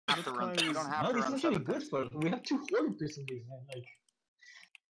have to run. We don't have No, to this run is actually 7 good tanks. for. We have 2 horde recently, man. Like.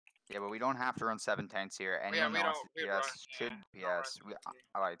 Yeah, but we don't have to run 7 tanks here. Anyone that wants to PS should PS. We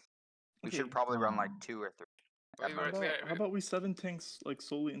Okay, should probably run like 2 or 3. how about we 7 tanks like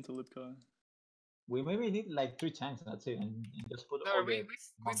solely into Lipkai? We maybe need like 3 tanks. That's it, and just put. No, all we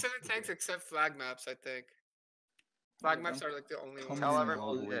the 7 tanks except flag maps. I think flag maps are like the only ones. Tell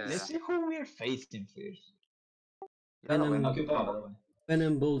everyone. Let's see who we're facing first. Venom,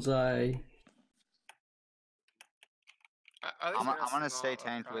 Venom Bullseye. I'm gonna stay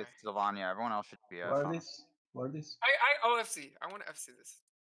tanked with Xylvana. Everyone else should be Where this? I OFC. I want to FC this.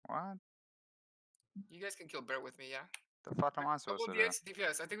 What? You guys can kill Bear with me, yeah? The fuck am I supposed to do? Double DH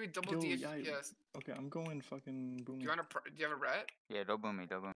DPS. I think we double DH DPS. Okay, I'm going fucking boom. Do you have a rat? Yeah, don't boom me,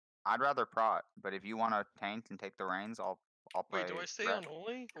 don't boom me. I'd rather prot, but if you want to tank and take the reins, I'll play. Wait, do I stay on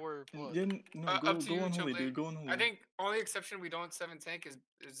holy or what? Yeah, no, go on holy, dude. Go on holy. I think only exception we don't 7 tank is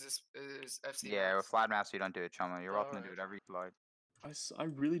FC. Yeah, with flat maps you don't do it, Chuma. You're welcome to do whatever you like. I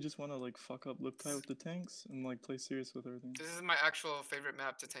really just want to like fuck up Lipkai with the tanks and like play serious with everything. This is my actual favorite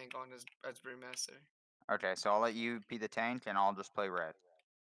map to tank on as Brewmaster. Okay, so I'll let you be the tank and I'll just play red.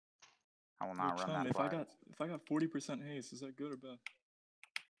 I will not run that flag. If I got 40% haste, is that good or bad?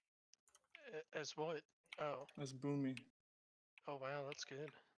 As what? Oh. As boomy. Oh wow, that's good.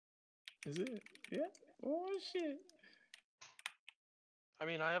 Is it? Yeah. Oh shit. I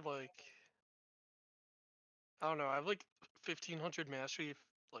mean, I have like, I don't know, I have like 1500 mastery,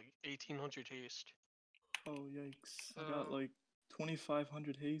 like 1800 haste. Oh yikes! I got like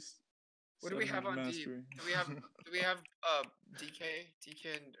 2500 haste. What do we have on mastery. D? Do we have DK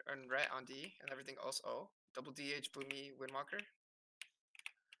and Ret on D and everything else O? Double DH Boomy Windwalker?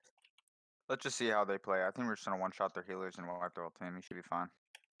 Let's just see how they play. I think we're just gonna one-shot their healers and wipe their whole team. We should be fine.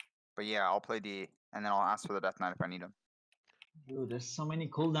 But yeah, I'll play D, and then I'll ask for the Death Knight if I need him. Dude, there's so many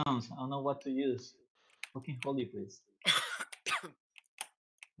cooldowns. I don't know what to use. Fucking holy, please.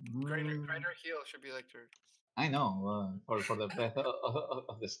 Grinder heal should be like your. I know. For the breath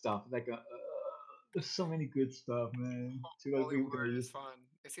of the stuff, like there's so many good stuff, man. Holy word is fun.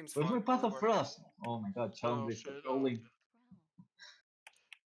 It seems fun. Where's my Path of Frost? Oh my god, challenge is rolling.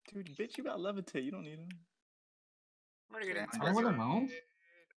 Dude, bitch, you got levitate. You don't need him. I'm already getting I want a mount.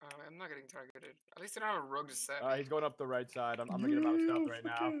 I'm not getting targeted. At least I don't have a rogue to set. He's going up the right side. I'm gonna get him out of stealth right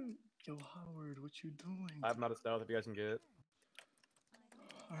now. Yo, Howard, what you doing? I have him out of stealth if you guys can get it.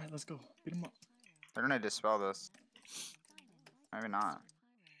 Alright, let's go. Beat him up. They're gonna dispel this. Maybe not.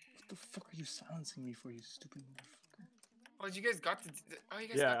 What the fuck are you silencing me for, you stupid motherfucker? Oh, you guys got the. Oh, you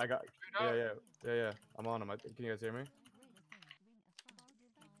guys yeah, got I got. Yeah. I'm on him. Can you guys hear me?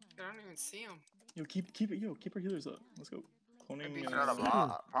 I don't even see him. Yo, keep our healers up. Let's go. Cloning.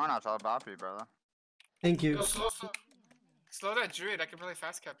 Parnot's all about you, brother. Thank you. Yo, slow that druid. I can probably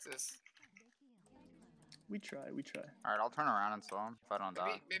fast cap this. We try. Alright, I'll turn around and slow him if I don't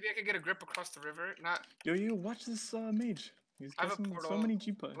die. Maybe I can get a grip across the river. Not. Yo, watch this mage. He's got so many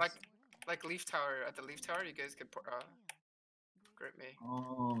G-pipes. Like Leaf Tower. At the Leaf Tower, you guys can grip me.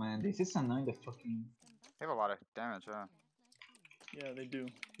 Oh man, this is annoying. The fucking. They have a lot of damage, yeah. Yeah, they do.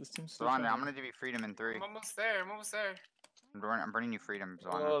 This team's so I'm gonna give you freedom in 3. I'm almost there. I'm bringing you freedom,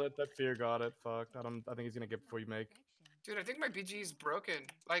 Xylvana. Oh, that fear got it. Fuck. I think he's gonna get before you make. Dude, I think my BG is broken.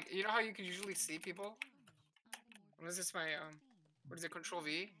 Like, you know how you can usually see people? What is this? My what is it? Control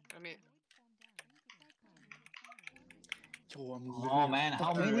V? I mean. Yo, oh man,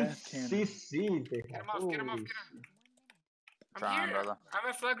 how many CC they have? Get him off. I'm here. Brother. I'm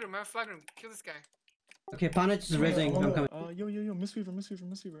at flag room. Kill this guy. Okay, Panich is raising. I'm coming. Yo,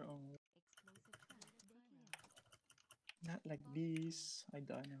 Mistweaver. Oh. Not like this. I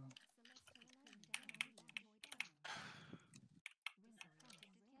die now.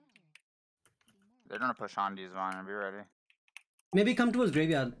 They're gonna push on these Xylvana. Be ready. Maybe come towards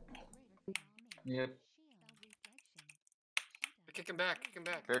graveyard. Yep. Kick him back.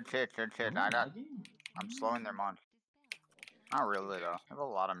 Good shit. I'm slowing their mon. Not really though. I have a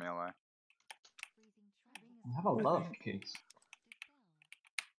lot of melee. I have a lot of kicks.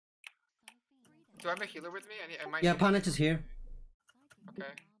 Do I have a healer with me? Yeah, Panich is here. Okay.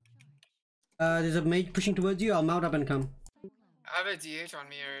 There's a mage pushing towards you. I'll mount up and come. I have a DH on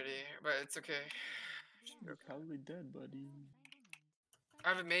me already, but it's okay. You're probably dead, buddy. I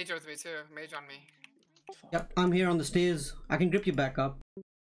have a mage with me too. Mage on me. Yep, I'm here on the stairs. I can grip you back up.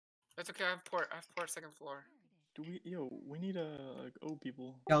 That's okay. I have port 2nd floor. We need like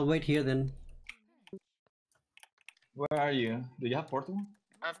people. Yeah, I'll wait here then. Where are you? Do you have portal?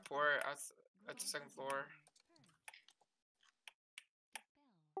 I have port at the 2nd floor.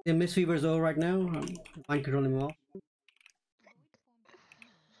 The Mistweaver's over right now. I'm mind controlling them all.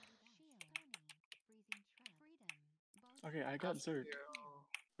 Okay, I got Zerk. Yo.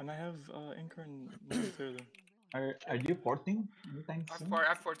 And I have Anchor and Military. Are you porting anytime I have soon? port. I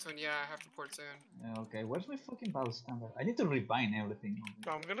have port soon. Yeah, I have to port soon. Yeah, okay, where's my fucking battle standard? I need to rebind everything.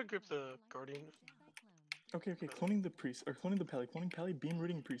 No, I'm gonna grip the Guardian. Okay, cloning the priest or cloning the Pally. Cloning Pally, beam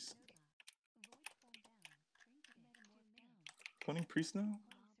rooting priest. Cloning priest now.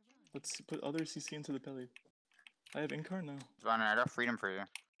 Let's put other CC into the Pally. I have Incar now. Xylvana, I got freedom for you.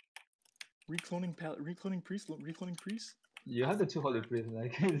 Recloning Pally, recloning priest, recloning priest. You have the 2 holy priests,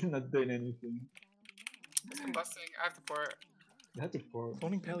 like it's not doing anything. It's combusting. I have to port. You have to port.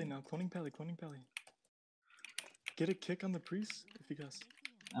 Cloning Pally now. Cloning Pally. Cloning Pally. Get a kick on the priest if you guys.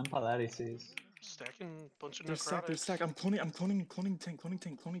 And Polaris is. Stacking bunch of They're stacked. They're necrotics. stacked. I'm cloning tank. Cloning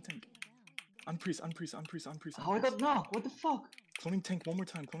tank. On priest. Oh, I got knocked! What the fuck? Cloning tank one more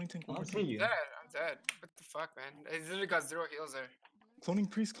time. Cloning tank one I more don't see time. you. I'm dead. What the fuck, man? I literally got 0 heals there. Cloning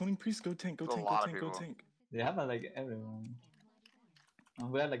priest. Go tank. Go There's a tank. lot of Go people. tank. They have like everyone. And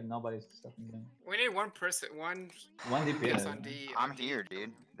we have like nobody's stopping them. We need one person, one 1 DPS DPS. on D. I'm on D. here,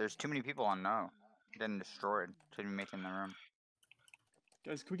 dude. There's too many people on no. Getting destroyed. Should be making the room.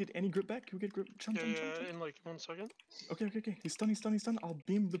 Guys, can we get any grip back? Can we get grip? Chum. Yeah, in like 1 second. Okay. He's stunned. I'll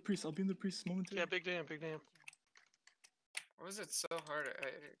beam the priest. Momentarily. Yeah, big damn. Why was it so hard?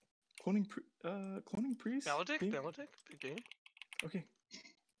 Cloning priest. Maledict, beam- big game. Okay.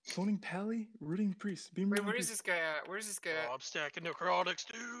 Cloning Pally, rooting priest. Beam Wait, rooting where is priest. this guy at? Where is this guy Oh, at? I'm stacking necrotics,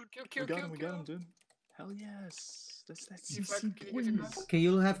 dude. Kill, We got him, dude. Hell yes. That's that You CC fucking- can you get boys. your Okay,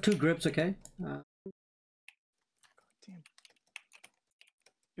 you'll have 2 grips, okay? Damn.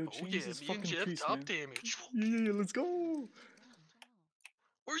 Yo, Oh change yeah, this me and fucking Jeff priest, top man. damage. Yeah, let's go.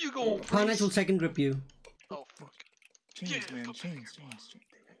 Where you going, Carnage will priest? second grip you. Oh fuck. Change, Yeah, man. fuck Change.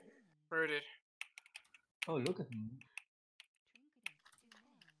 Rooted. Oh, look at me.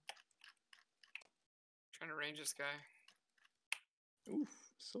 Trying to range this guy. Oof,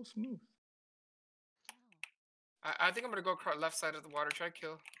 so smooth. I think I'm gonna go left side of the water. Try to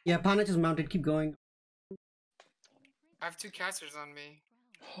kill. Yeah, Panach is mounted. Keep going. I have 2 casters on me.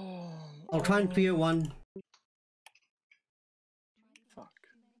 I'll try and fear one. Fuck.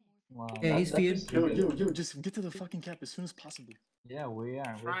 Wow. Yeah, he's feared. Yo, just get to the fucking cap as soon as possible. Yeah, we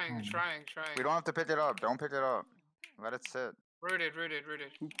are. We're Trying. We don't have to pick it up. Don't pick it up. Let it sit. Rooted.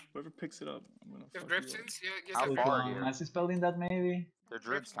 Whoever picks it up, I'm gonna You have fuck grip you up. soon? Yeah, you How have far grip. are you? Am I spelling that maybe? The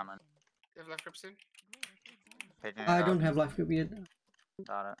druid's coming. You have left grip soon? Picking it I up. don't have life grip yet.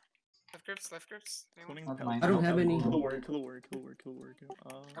 Got it. Left grips? Anyone? Cloning Not Pally. mine. I don't have any. Kill the warrior.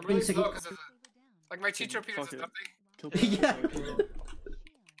 I'm really second- slow because of the... Like, my cheat torpedoes fuck is it. nothing. Kill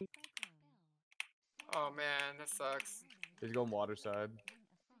Yeah. Oh, man, that sucks. He's going water side.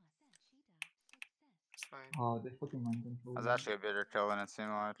 It's fine. Oh, the fucking mind control. That was actually a better kill than it seemed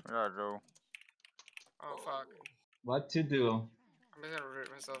like. We gotta go. Oh, fuck. What to do? I'm just gonna root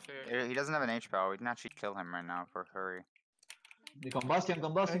myself here. He doesn't have an H-power. We can actually kill him right now for hurry. The combustion.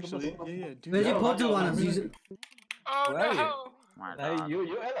 Actually, yeah. Dude, Where's your Yeah, portal I'm one? gonna- Use it. Oh, Where are you? no! My Hey, God.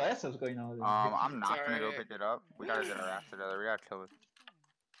 you LOS what's going on? I'm not gonna go Sorry. pick it up. We gotta get our ass together. We gotta kill it.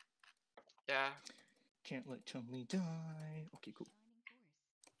 Yeah. can't let Chumley die. Okay, cool.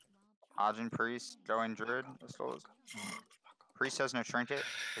 Ajin Priest, going Druid. Let's go. Priest has no trinket.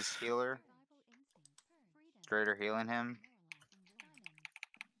 His healer. Straighter healing him.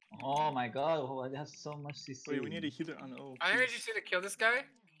 Oh my god, oh, it has so much CC. Wait, we need a healer on O. I think I please. just need to kill this guy,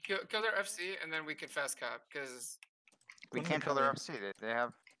 kill their FC, and then we can fast cap, because... We Cloning can't kill their Pally. FC. They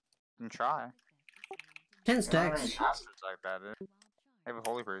have. Can try. 10 stacks. Bastards like that, dude. They have a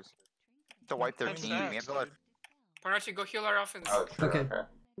holy priest. To wipe their 10 team. We have stacks, to let. dude. Parnachi, go heal our offense. Okay.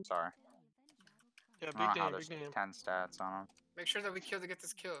 Sorry. Yeah, I don't know how big damn, there's big damn. 10 stats on him. Make sure that we kill to get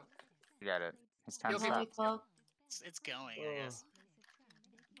this kill. You get it. It's 10 Heal stats. It's going, I guess.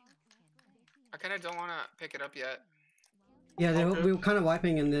 I kind of don't want to pick it up yet. Yeah, Okay. we were kind of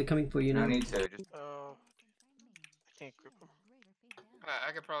wiping and they're coming for you No now. need to. Just I can't grip him.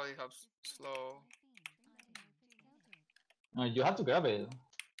 I could probably help slow. No, you have to grab it.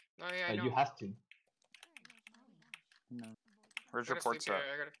 No, yeah, I know. You have to. where's I your gotta port sleep set?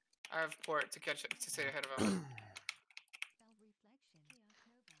 here. I have port to catch it, to stay ahead of him.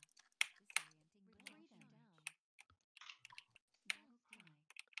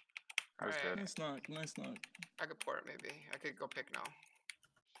 That was Alright. good. Nice knock. I could port maybe. I could go pick now.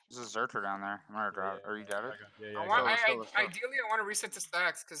 There's a Zerter down there. I'm gonna drive. Or you got it? Yeah, I yeah. want, let's go, let's go. ideally, I want to reset the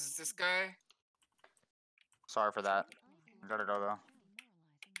stacks because this guy. Sorry for that. I gotta go though.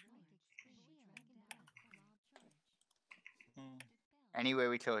 Hmm. Anyway,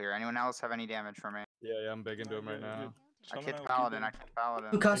 we kill here. Anyone else have any damage for me? Yeah, I'm big into him right Yeah, now. good. I Chum kid and will keep Paladin. going. I kid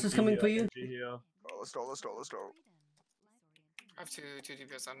Paladin. Two casters coming for you. Heal. Oh, let's go. I have two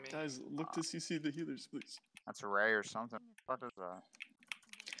DPS on me. Guys, look to CC the healers, please. That's a Ray or something. What is that?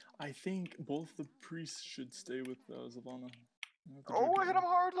 I think both the priests should stay with Xylvana. Oh, I hit him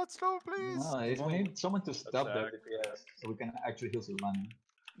hard. Let's go, please. Nice. We need someone to stop that sack. DPS so we can actually heal Xylvana.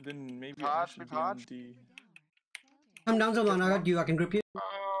 Then maybe I Hodge, should be Hodge. on D. I'm down, Xylvana. I got you. I can grip you.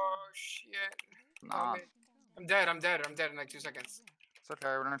 Oh shit. Nah, I'm dead in like 2 seconds. it's okay.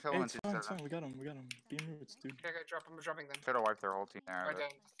 We're gonna kill Hey, him in it's 2 fine, it's seconds. fine. We got him. Beam roots, dude. Okay, I'm dropping them. Should have wiped their whole team there. Right but- down,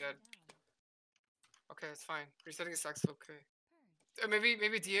 dead. Okay, it's fine. Resetting the stacks is okay. Maybe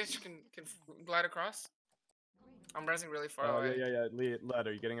DH can glide across. I'm rising really far Oh, Uh, away. yeah. Led,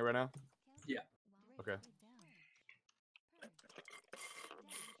 are you getting it right now? Yeah. Okay.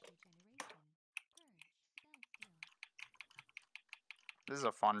 This is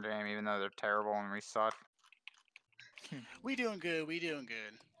a fun game, even though they're terrible and we suck. We doing good. We doing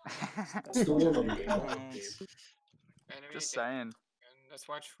good. Enemy Just down. saying. And let's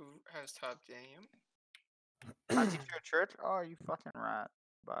watch who has top game. Can I teach you a trick? Oh, you fucking rat.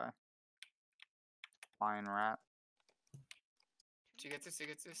 Bye. Lion rat. Do you get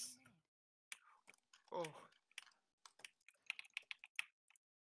this? Oh.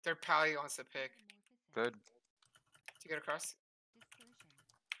 Their pally wants to pick. Good. Do you get across?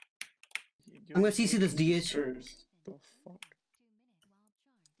 I'm gonna CC this DH. First. The fuck?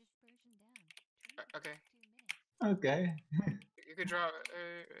 Okay. Okay. You could draw.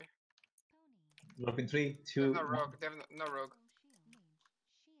 Drop in 3, They 2, have no 1. rogue. They have no rogue.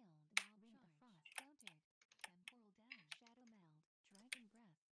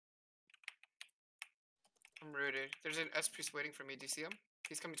 I'm rooted. There's an S priest waiting for me. Do you see him?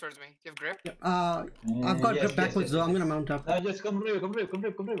 He's coming towards me. You have grip? I've got grip backwards though. I'm gonna mount up. Just come river.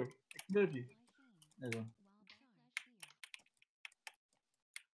 Grab you. There you go.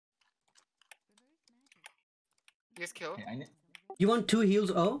 You guys kill? Okay, I need... You want 2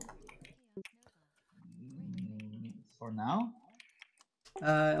 heals? Oh. For now?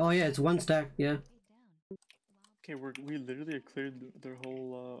 Oh yeah, it's 1 stack. Yeah. Okay, we literally cleared their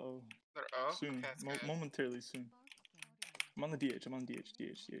whole Oh, soon, okay, that's good. momentarily soon. I'm on the DH.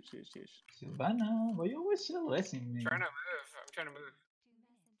 Xylvana, why you always lessing me? I'm trying to move.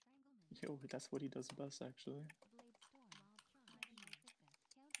 Yo, that's what he does best, actually.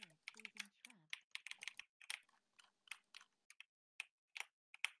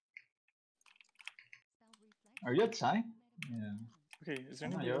 Are you outside? Yeah. Okay, is there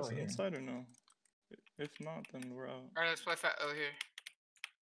Oh, anybody you're else over here. inside or no? If not, then we're out. Alright, let's play Fat O here.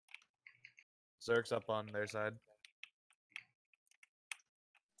 Zerk's up on their side.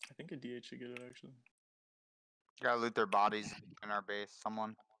 I think a DH should get it, actually. Gotta loot their bodies in our base.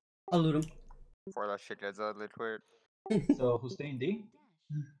 Someone. I'll loot him. Before that shit gets ugly quick. So who's staying D?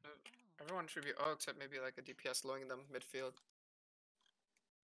 Everyone should be O except maybe like a DPS lowing them midfield.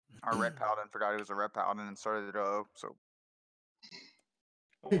 Our red paladin forgot he was a red paladin and started to O. So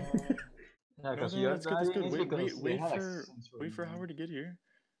Uh, Yeah, no, because no, you're that's good, that's good. dying because they Wait had for accents for wait for you. Howard to get here,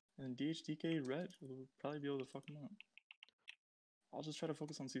 and DHDK Red will probably be able to fuck him up. I'll just try to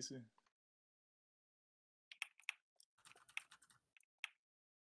focus on CC.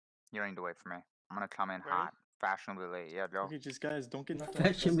 you don't need to wait for me. I'm gonna come in Ready? hot, fashionably late. Yeah, go. Okay, just guys, don't get knocked out.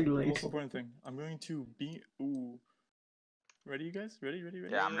 That's Fashionably the late. most important thing. I'm going to be. Ooh. Ready, you guys? Ready?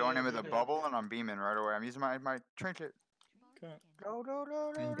 Yeah, I'm going in with a yeah. bubble and I'm beaming right away. I'm using my trinket. Okay. Go.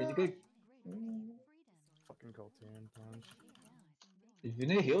 And did you get... Fucking Coltian punch. If you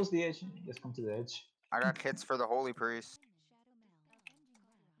need heals, the edge, just come to the edge. I got kits for the holy priest.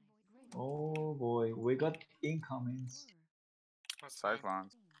 Oh boy, we got incomings. That's fine.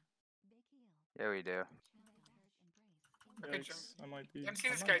 Cyclones. Yeah, we do. Okay, jump. Yikes, I might be. I'm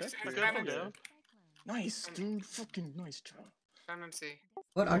seeing I'm this not guy, dead just yet. spam him Yeah. down. Nice, dude. Fucking nice job. Spam MC.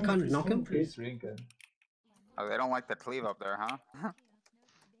 What? I can't knock him? Please drink it. Oh, they don't like the cleave up there, huh?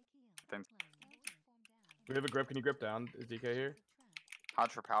 We have a grip. Can you grip down? Is DK here?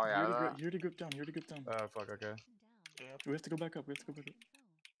 Hodge for Pally out of that. Here to grip down. Here to grip down. Fuck, okay. We have to go back up.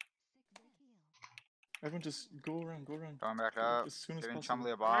 Everyone just go around. Going back up. As soon as Giving possible.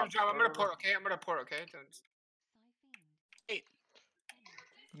 Chumley a I'm bop. gonna port, okay? I'm gonna port, okay?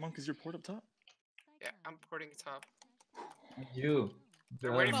 Monk, is your port up top? Yeah, I'm porting top. You.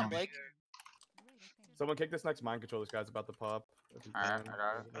 They're waiting Come for on. me. Blake? Someone kick this next mind control. This guy's about to pop. If you Alright, can. I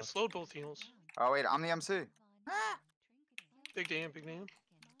got it. I slowed both heals. Oh wait, I'm the MC. Big damn.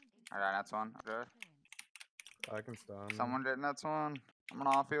 I got that's one. Okay. I can stun. Someone did that's one. I'm gonna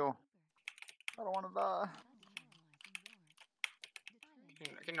off heal. I don't wanna die.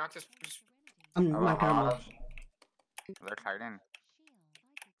 I can knock this. I'm How not about gonna move. Hodge? They're tight in.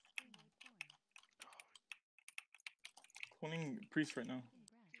 Cloning priest right now.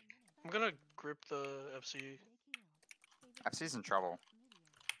 I'm gonna grip the FC. FC's in trouble.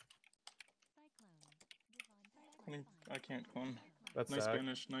 Cloning, I can't clone. That's Nice sad.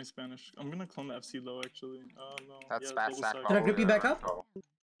 Spanish, nice Spanish. I'm gonna clone the FC though, actually. No. That's yeah, bad double sack. sack. Should I grip you back up?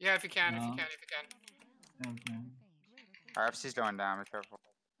 Yeah, if you can, if No. you can, if you can. Okay. Our FC's going down. Be careful.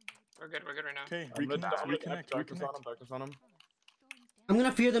 We're good right now. Okay, I'm gonna reconnect. darkness on him. Darkness on him. I'm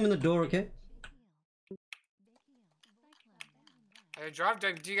gonna fear them in the door, okay? Hey, drop. Do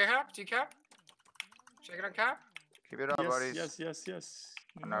you get cap? Do you cap? Check it on cap. Keep it up, buddies. Yes.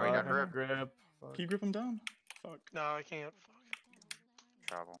 No, we got grip. Fuck. Can you grip him down? Fuck. No, I can't. Fuck.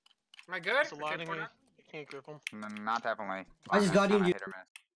 Trouble. Am I good? It's aligning me. I can't grip him. Not definitely. I just got you. Hit or miss.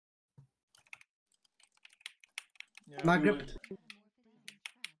 Yeah, My we grip. would. What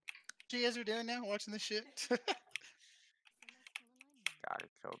you guys are doing now? Watching this shit? Got it.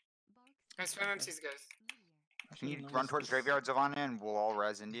 Killed. Nice spam MCs, guys. Can you run towards graveyard, Xylvana, and we'll all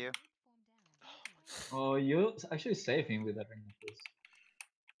res into you? Oh, you actually save him with that ring of this.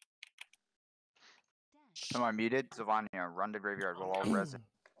 Am I muted? Xylvana, run to graveyard. We'll all res in.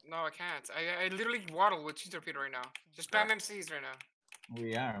 No, I can't. I literally waddle with cheese torpedo right now. Just spam MCs right now.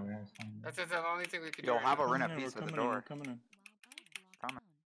 We are fine. That's the only thing we could do. You'll right have now. a run Coming a in, piece we're of the coming in, we're door. coming in.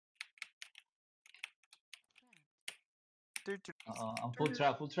 I'm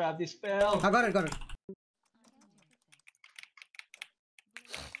full trap, this spell! I got it.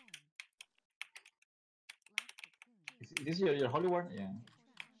 Is this your holy word? Yeah.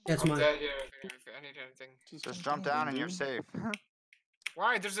 It's I'm mine. dead here if I need anything. Just jump down and you're dude. safe.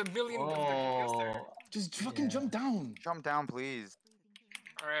 Why? There's a million of the kills there. Oh, Just fucking Yeah. jump down. Jump down, please.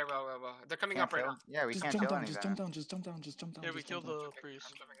 Alright, well. They're coming Can't up right kill- now. Yeah, we Just can't jump kill down. Just anything. jump down. Just jump down. Just jump down. Yeah, we just killed jump down. the priest.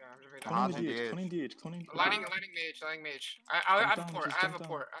 I'm jumping down. Cloning Haunted the DH. DH. Cloning DH. Cloning. Lighting mage. I have a Jump port. down, I have just a jump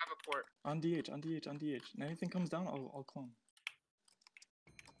port. I have a port. On DH. On DH. And anything comes down, I'll clone.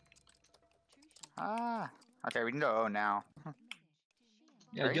 Ah. Okay, we can go O now.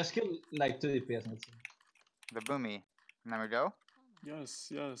 yeah, Right? just kill like 2 DPS. Let's see. The boomy. And then we go? Yes.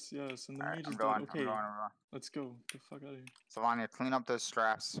 And the Alright, mage I'm is going. dead. Okay, I'm going. let's go. Get the fuck out of here. Xylvana, clean up those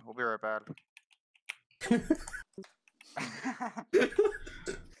straps. We'll be right back.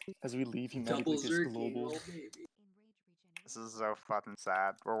 As we leave, he magically gets global. This is so fucking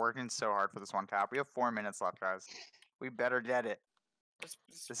sad. We're working so hard for this one cap. We have 4 minutes left, guys. We better get it.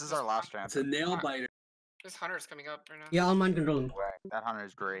 This is our last chance. It's a nail biter. This hunter's coming up right now. Yeah, I'll mind control him. That hunter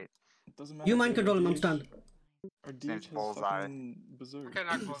is great. It doesn't matter. You mind our control him, I'm DH stunned. Our His name's DH has Bullseye. fucking berserk. I can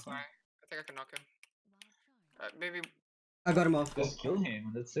knock He's Bullseye. fine. I think I can knock him. Maybe. I got him off. Just kill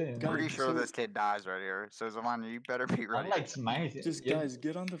him. That's it. Guys, Pretty sure so- this kid dies right here. So Xylvana, you better be I'm ready. like smite. Just guys,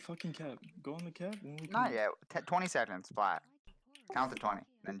 get on the fucking cap. Go on the cap. And we Not can... yet. 20 seconds flat. Count to 20.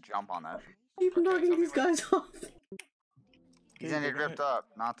 Then jump on that. Keep knocking these guys off. He's Okay, in we're it ripped up.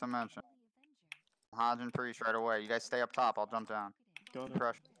 Not to mention. Hodge and Priest right away. You guys stay up top. I'll jump down. Got it.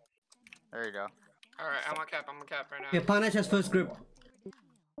 Crush. There you go. Alright, I'm on cap right now. Yeah, Panache has first grip.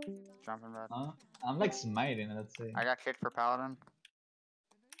 Jumping back. I'm like smiting. That's it. I got kicked for Paladin.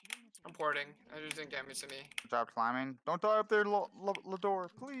 I'm porting. I just didn't damage to me. Good job climbing. Don't die up there, Lador,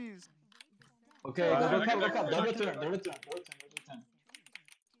 please. Okay, go cap. Don't return.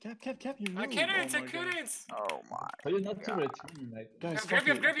 Cap. You I really... couldn't! Oh I my God. couldn't! Oh my. But you're not to God. return. Like, Guys, You have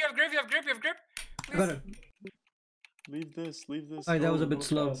grip, you have grip. I got it. Leave this. Alright, that was a bit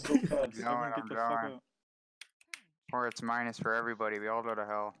slow. Go fast. Everyone I'm get going. the fuck out. Or it's minus for everybody. We all go to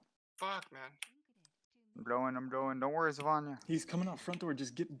hell. Fuck, man. I'm going. Don't worry, Xylvana. He's coming out front door.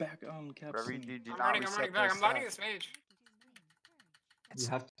 Just get back on cap Whatever you soon. do, do I'm not running reset back. those I'm lighting stats. this mage. you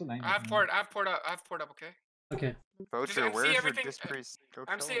have to line. I have port up, okay? Okay. Poacher, MC where's your everything- disc priest? Go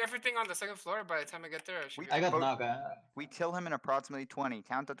I'm kill seeing him. everything on the second floor. By the time I get there, I should be I got Vote- knocked. We kill him in approximately 20.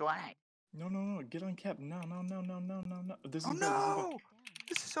 Count to 20. No. Get on cap. No. This is Oh bad. no!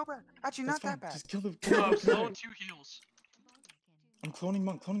 This is so bad. Actually, This is not bad. that bad. Just kill the. No, I'm the slow guy. on 2 heals. I'm cloning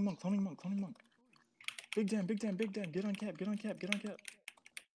monk. Big damn. Get on cap.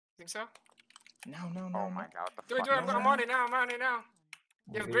 Think so? No. Oh my god, what the Do it, fuck? no, I'm no. on it now.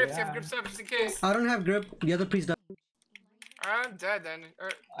 You have grips up just in case. I don't have grip. The other priest does. I'm dead then.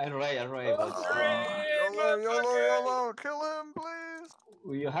 I ray, but YOLO, kill him,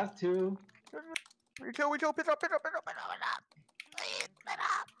 please. you have to. We kill, pick up.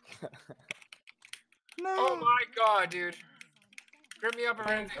 No. Oh my god, dude. Grip me up or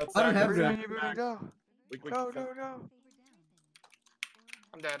anything. I don't have grip. Go. Go.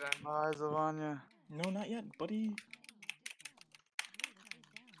 I'm dead then. Bye, Xylvana. No, not yet, buddy.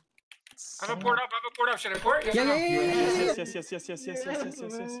 I have a port up. Should I port? Yes Yeah, or no? Yes.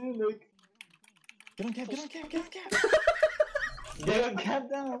 Get on cap. They cap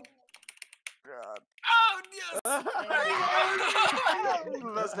down. God. Oh yes!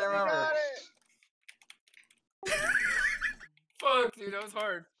 Best game ever. Fuck, dude, that was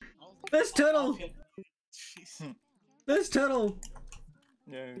hard. This turtle! Jeez. This turtle!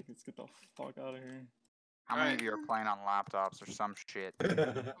 Yeah, let's get the fuck out of here. How many of you are playing on laptops or some shit?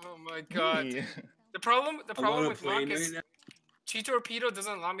 Oh my god, Me. dude. The problem with plane Knock is right now. Chi Torpedo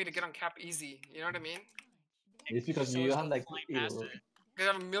doesn't allow me to get on cap easy. You know what I mean? It's because So you it's have like flying past it. Because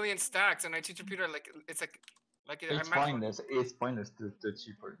I have a million stacks, and I Chi Torpedo like it's like I it's might. pointless. It's pointless to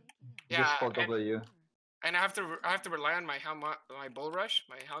cheaper. Yeah, Just for W. And I have to rely on my my Bull Rush,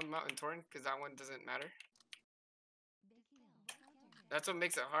 my Helmut and Torn, because that one doesn't matter. That's what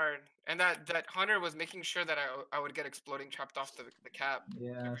makes it hard. And that hunter was making sure that I would get exploding trapped off the cap.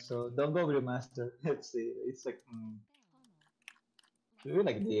 Yeah, so don't go with your master. It's like maybe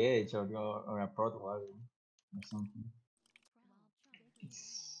like the edge or a prot warrior or something.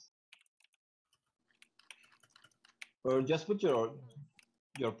 Or just put your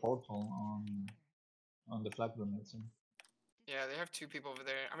portal on the flag room. Yeah, they have two people over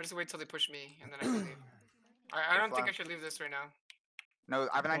there. I'm just gonna wait till they push me, and then I can leave. I don't think I should leave this right now. No,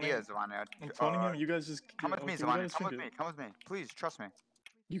 I have an idea, Xylvana. I'm cloning him. You guys just Come with me, okay, we Xylvana. gotta Come sink with me. it. Come with me. Please, trust me.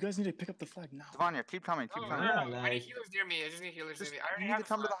 You guys need to pick up the flag now. Xylvana, keep coming. Keep No, coming. Yeah, I need like healers near me. I just need healers Just, near me. I already you need have to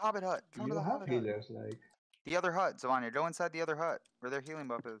come to the Hobbit hut. Come to you the have Hobbit hut. healers like. The other hut, Xylvana. Go inside the other hut where their healing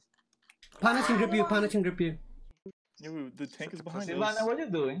buff is. Punish and grip you, punish and grip you. Yo, the tank is behind Xylvana, us. what are you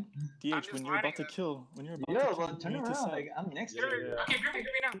doing? DH, when you're about to kill, Yo, but turn you need to around. side. Like I'm next to Sure. you. Okay, grip me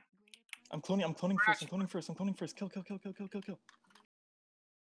now. I'm cloning first. I'm cloning first. Kill.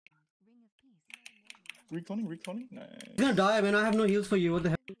 Recloning. Nice. You're gonna die, man. I have no heals for you. What the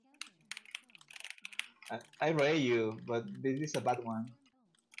hell? I ray you, but this is a bad one.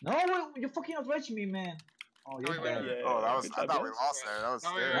 No, you fucking outraged me, man. Oh, you're wait, dead. Yeah, Oh, that was. good I job, thought we guys. lost there. That was No,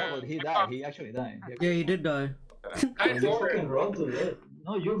 scary. No, but he died. He actually died. Yeah, he did die. Oh, you fucking rolled to the.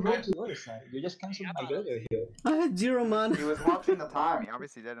 No, you rolled to the other side. You just canceled my earlier here. I had 0 mana. He was watching the time. He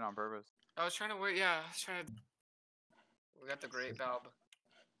obviously did it on purpose. I was trying to wait. Yeah, I was trying to. We got the great valve.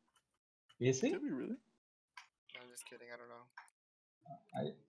 Is he? Did we really? No, I'm just kidding. I don't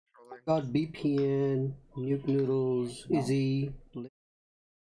know. Trolling. Got BPN, Nuke Noodles, Izzy,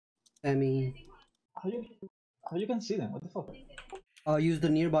 Sammy. How you can see them? What the fuck? Use the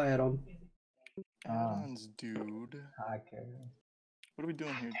nearby add-on. Add-ons, dude. Okay. What are we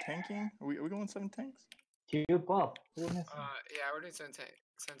doing here? Tanking? Are we going 7 tanks? Keep up. Yeah, we're doing sun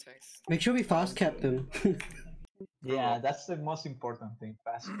tanks. Make sure we fast cap them. Yeah, that's the most important thing.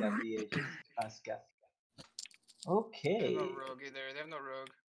 Fast cap the agent. Fast cap. They Okay. have no rogue either. They have no rogue.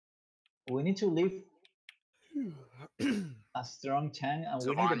 We need to leave a strong tank, and we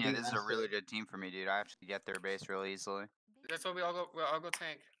need a Xylvana, big this is a master. really good team for me, dude. I actually get their base really easily. That's why we'll all go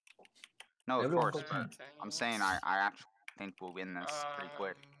tank. No, of Everyone course, go but tank. I'm saying I actually think we'll win this pretty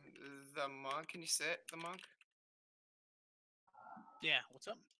quick. The monk, can you sit? The monk, Yeah, what's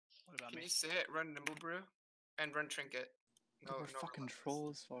up? What about can me? you sit? Run nimble brew, and run trinket. No, We're no fucking robots. troll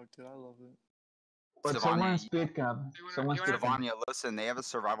as fuck, dude. I love it. But Xylvana, someone speed cap. Someone you speed wanna- cap. Xylvana, listen, they have a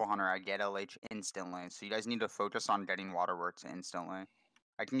survival hunter. I get LH instantly, so you guys need to focus on getting waterworks instantly.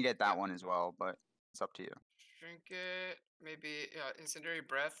 I can get that one as well, but it's up to you. Trinket, maybe incendiary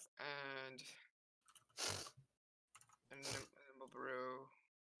breath and nimble brew,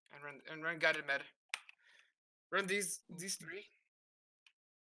 and run guided med. Run these 3.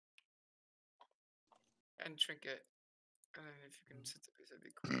 And trinket. And then if you can sit the piece, that'd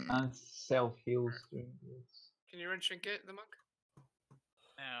be cool. And self heals. Can you run trinket, the monk?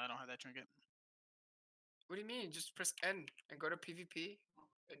 No, I don't have that trinket. What do you mean? Just press N and go to PvP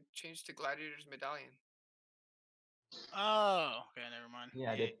and change to Gladiator's Medallion. Oh, okay, never mind.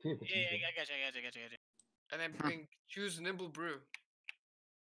 Yeah, yeah, the pivot. I got you. And then choose nimble brew.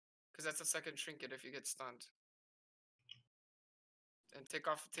 Because that's a second trinket if you get stunned. And take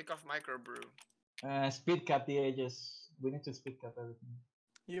off micro brew. Speed cap the ages. We need to speed cap everything.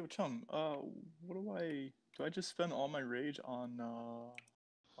 Yo, chum. What do I just spend all my rage on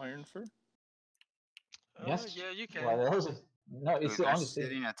Iron Fur? Yes. Yeah, you can. What else? No, it's Dude, the they're only thing.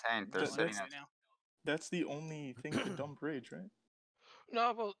 sitting a tank. They're That's sitting Right a now. That's the only thing to dump rage, right?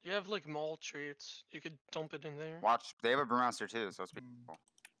 No, but you have like mall traits. You could dump it in there. Watch, they have a brewmaster too, so it's beautiful.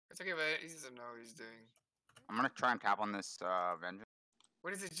 It's okay, but he doesn't know what he's doing. I'm gonna try and tap on this vengeance.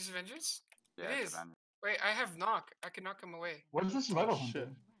 What is it? Just vengeance? Yeah, It it's is. a vengeance. Wait, I have knock. I can knock him away. What is this survival Oh, shit.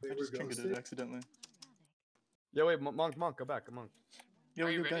 hunter? I just trinketed accidentally. Yo, wait, monk, come back, come on. Yo,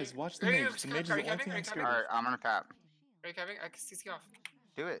 Are you guys, ready? watch the Are you mage. The mage is the are you only having- thing are I'm you scared Alright, of. I'm gonna tap. Are you having? I can CC off.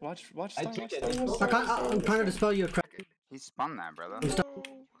 Do it. Watch I stun, watch took it. stun. I'm trying to dispel your crap. He spun that, brother.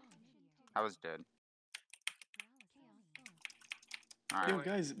 I was dead. All Yo, right.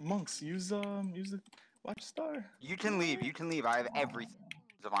 guys, monks, use the watch star. You can leave. You can leave. I have everything.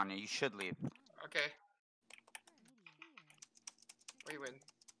 Xylvana, you should leave. Okay. We win.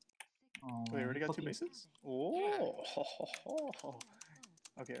 Oh, Wait, already got two fucking- bases? Oh.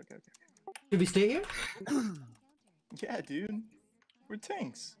 Okay. Should we stay here? Yeah, dude. We're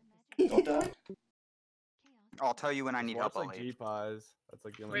tanks. Don't die. I'll tell you when I need help. Watch like I'll leave. G-Pies. That's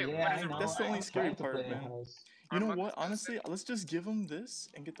like the only. Wait, Yeah, what I is it? know. That's the only I'm scary trying to part, play man. house. You know Our what? monk- Honestly, let's just give them this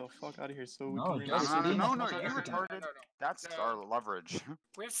and get the fuck out of here so we No, can just reinforce it. leave No, as much you as you can. retarded. That's No. our leverage.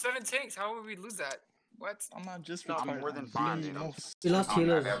 We have 7 tanks. How would we lose that? What? I'm not just No, I'm retarded. more than I'm fine, the dude. most. We lost Oh, you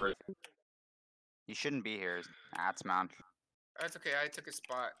have healers. everything. You shouldn't be here. That's mount. That's okay. I took a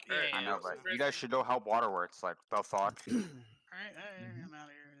spot. Yeah, Alright, I know, yeah. but you guys should go help Waterworks, like the thought. Alright, I'm out of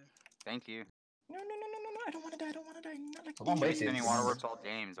here. Thank you. No, I don't want to die. Not like Come on, this. basic. Spinning Waterworks all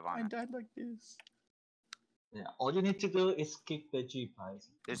games, I Xylvana. died like this. Yeah, all you need to do is kick the G-Pies.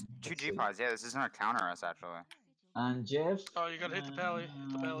 There's two That's it. G-Pies. Yeah, this isn't a counter us, actually. And Jeff, Oh, you gotta hit the pally.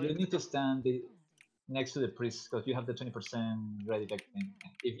 Hit the pally. you need to stand next to the priest because you have the 20% ready deck thing.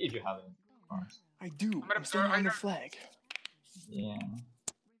 If you have it, of course. I do. gonna I'm standing throw- on the I- flag. Yeah.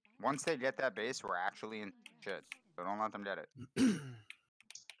 Once they get that base, we're actually in shit. So don't let them get it.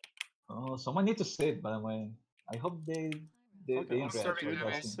 Oh, someone need to sit. By the way, I hope they Fuck it, I'll interact sit, sorry, dude. with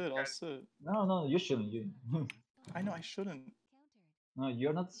I'll us. sit. I'll sit. No, you shouldn't. You. I know I shouldn't. No,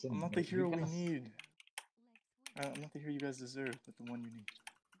 you're not sitting. I'm not the You hero we cannot- need. I'm not the hero you guys deserve, but the one you need.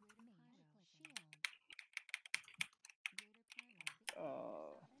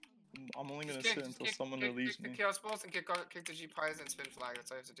 I'm only gonna sit until someone relieves kick me. the chaos balls and kick the G-Pies and spin flag.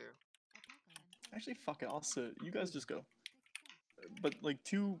 That's all you have to do. Actually, fuck it. I'll sit. You guys just go. But like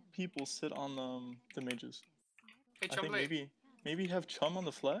 2 people sit on the mages. Hey, I think Chumley. maybe have Chum on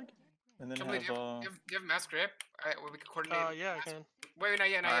the flag, and then Chumley, have do you have mass grip? We can coordinate. Yeah, I can. Wait, not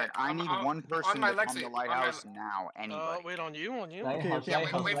yet, not Alright, yet. I need one person my to come Lexi, to on my Lighthouse now. Anybody. Wait, on you. Okay, Lighthouse, okay, Yeah,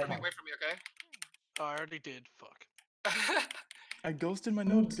 Lighthouse, wait for me, Lighthouse. wait for me, okay? Oh, I already did. Fuck. I ghosted my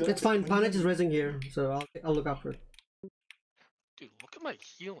nodes. Guys. It's fine. When Panage you- is raising here, so I'll look after it. Dude, look at my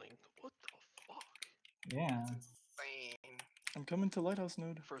healing. What the fuck? Yeah. Insane. I'm coming to Lighthouse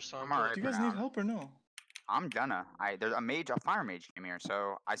node. For some. I'm alright Do you for guys now. need help or no? I'm gonna. There's a fire mage came here,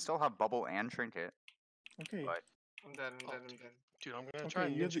 so I still have bubble and trinket. Okay. But I'm dead, I'm dead. Dude, I'm gonna try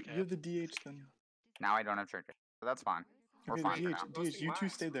Okay, and you have ninja the you have the DH then. now I don't have trinket. So that's fine. We're Okay, fine for DH, now. DH, you 2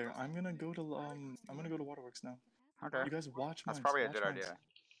 stay there. I'm gonna go to Waterworks now. Okay. You guys watch That's mines. probably a watch good mines. idea.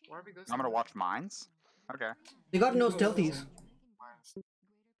 Why are we ghosting? I'm gonna watch mines. Okay. They got no stealthies.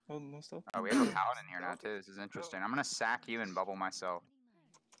 Oh, no stuff. Oh, we have a paladin here now too. This is interesting. I'm gonna sack you and bubble myself.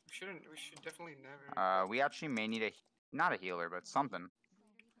 We should definitely never. We actually may need not a healer, but something.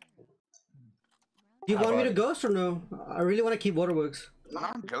 Do you How want me to about- ghost or no? I really want to keep Waterworks.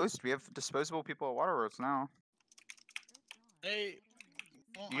 Not ghost. We have disposable people at Waterworks now. Hey.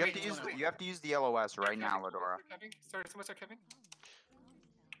 Well, You I have to mean, use whatever. you have to use the LOS right now, Ladora. Sorry, someone start capping?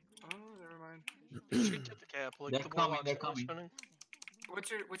 Oh, never mind. You should get the cap. Like They're the coming, warlocks they're that are coming. spinning.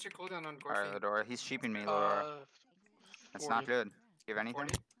 What's your cooldown on All right, Gorfy? Ladora. He's sheeping me, Ladora. That's 40. not good. Give anything?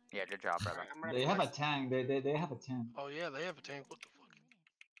 40? Yeah, good job, brother. Alright, I'm ready They for have a next. tank. They have a tank. Oh yeah, they have a tank. What the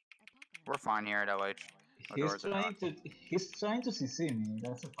fuck? We're fine here at LH. He's Ladora's a dog. trying to CC me.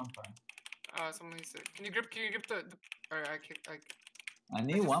 That's a fun part. Someone needs to. Can you grip the? Alright, I I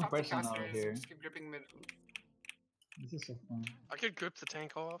need just one stop the person over casters, here. Just keep gripping mid. This is so fun. I could grip the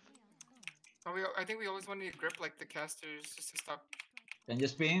tank off. Oh, I think we always want to grip like the casters just to stop. Can you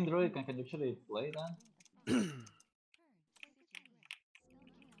spin, Druid? Can you actually play that?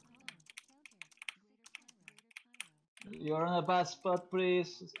 You're on a bad spot,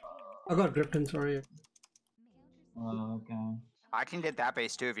 please. I got gripped in, sorry. Oh, okay. I can get that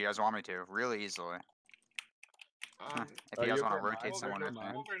base too if you guys want me to, really easily. If Oh, you guys you want to have rotate mines? someone You with have me.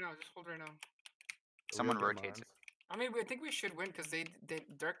 mines? Hold right now. Just hold right now. Someone We have good rotates it. mines. I mean, I think we should win because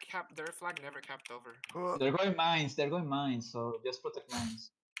their flag never capped over. They're going mines. They're going mines. So just protect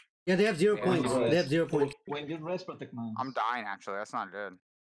mines. Yeah, they have 0 Yeah, points. When you They have rest- 0 points. When you rest, protect mines. I'm dying actually. That's not good.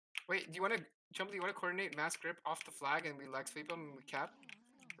 Wait, do you want to jump? Do you want to coordinate mass grip off the flag and we leg sweep them and we cap?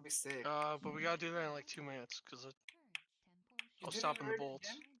 That'd be sick. But we gotta do that in like 2 minutes, cause You I'll did it stop in the already bolts.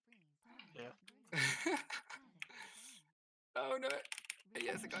 again? Yeah. Oh no!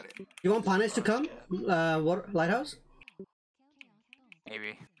 Yes, I got it. You want Panage to come? Lighthouse?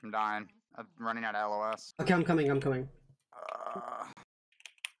 Maybe. I'm dying. I'm running out of LOS. Okay, I'm coming.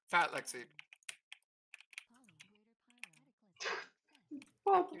 Fat leg sweep.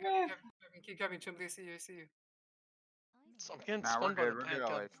 Fuck, Keep man. Keep coming, Chumley. I see you. I'm getting Nah, we're spun by good. the We're tank good all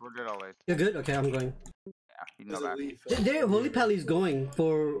god. late. We're good all late. You're good? Okay, I'm going. Yeah, you know that. Their Holy Pally's going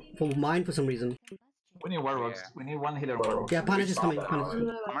for mine for some reason. We need waterworks. Yeah. We need one healer waterworks. Yeah, Punish is coming. Punish is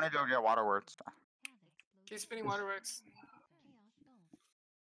coming. I'm gonna go get waterworks. Keep spinning waterworks.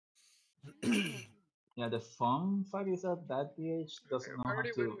 Yeah, the fun fact is that DH doesn't We know how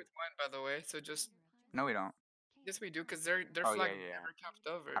already win to. with one, by the way. So just No, we don't. yes, we do, cause their Oh, flag yeah. never capped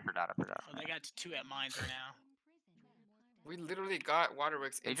over. I forgot. Oh, they got 2 at mines right now. We literally got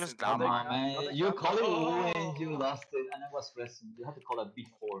waterworks. They just instantly. got Come mine. on, man. You call it when you Oh. lost it, and I was pressing. You have to call it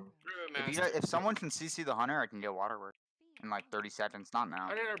before. If someone can CC the hunter, I can get waterworks in like 30 seconds. Not now.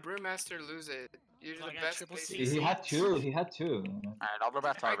 How did our brewmaster lose it? You're Oh, the I got best. triple base- C. He had two. He had two. Alright, I'll go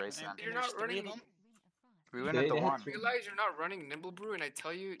back to our base then. And You're there's not 3 running. of them. We win at the They had one. three. Realize you're not running Nimble Brew, and I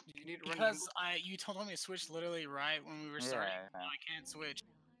tell you, you need to run. Because you told me to switch literally right when we were starting. Yeah. Now I can't switch.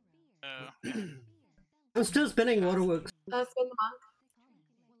 I'm still spinning waterworks. You have Spin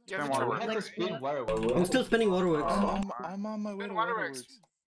to We waterworks. had to spin waterworks. I'm still spinning waterworks. I'm on my way to waterworks. waterworks.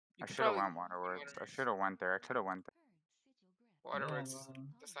 You I could should have probably went waterworks. I should have went there. I could have went there. waterworks. Yeah,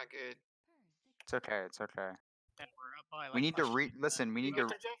 That's not good. It's okay. It's okay. And we're up by, We like, need to 5. listen. We You need got to.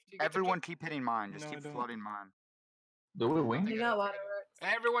 there, Jeff? You got there, Everyone Jeff? keep hitting mine. Just No, I keep don't. flooding mine. Do we win? You got waterworks.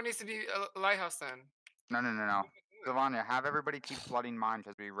 Everyone needs to be a lighthouse then. No. Xylvana, have everybody keep flooding mine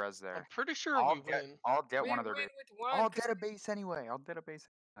because we res I'm there. pretty sure I'll we get, win. I'll get We one of their win base. with one. I'll 'cause get a base anyway. They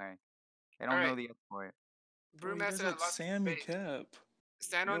don't Alright. know the exploit. Bro, you guys Brewmaster let lost his Sammy base. cap.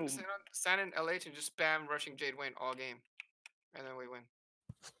 Stand in LH and just spam rushing Jade Wayne all game, and then we win.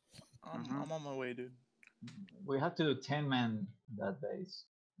 I'm on my way, dude. We have to do 10-man that base.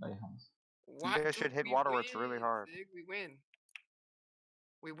 Lighthouse. Why? guys Dude, should hit we waterworks really win, hard. Zig, we win.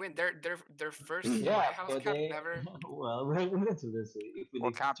 We win. Their first Yeah, lighthouse but cap they. never. Well, we're going to this. If we We'll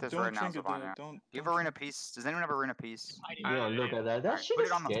leave cap two- this Don't right now, trinket Xylvana. that. Do Don't. you have arena piece? Does anyone have arena piece? I do. Yo, look at that. That Alright, shit put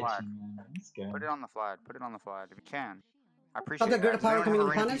is it on the sketchy, flag. man. I'm scared. Put it on the flag. Put it on the flag if you can. I appreciate the it. good Does power anyone have coming in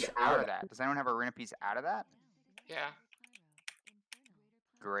arena punish? piece out of that? Does anyone have arena piece out of that? Yeah.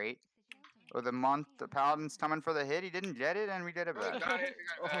 Great. Oh, the paladin's coming for the hit. He didn't get it, and we did it We back. got it.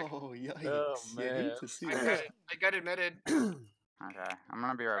 We got it back. Oh, yikes. Oh, You hate man. to see I got that. it. I got admitted. Okay, I'm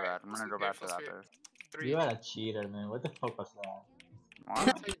gonna be right back. I'm let's gonna do go back to let's that do it. base. 3. You are a cheater, man. What the fuck was that?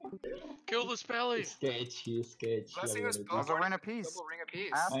 What? Kill this belly. Sketchy. Blessing us I both. Those are arena piece. Double ring a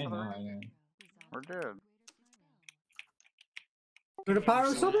piece. Ask for the know. ring. We're good. Grid of power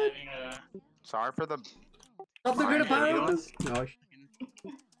or something? Sorry for the. Stop the grid of Fine, power? ambulance. No.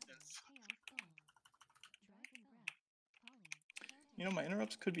 You know, my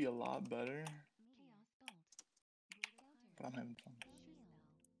interrupts could be a lot better. But I'm having fun.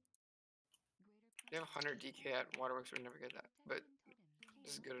 You have 100 DK at Waterworks, we'd never get that. But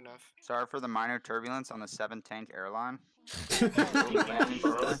this is good enough. Sorry for the minor turbulence on the 7-tank airline.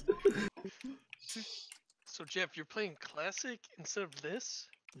 So Jeff, you're playing classic instead of this?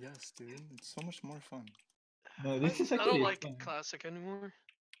 Yes, dude. It's so much more fun. No, this is I actually don't like fun. classic anymore.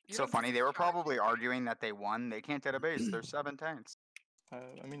 You So don't funny. think They were it's hard? probably arguing that they won. They can't get a base. There's 7 tanks.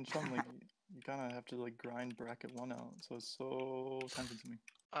 I mean, Sean, like, you kind of have to, like, grind bracket 1 out. So it's so time consuming.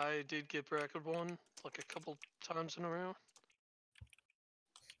 I did get bracket 1 like a couple times in a row.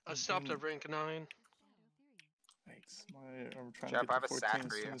 I stopped at rank 9. Thanks. I'm trying Jeff, to I get have to a 14 sack as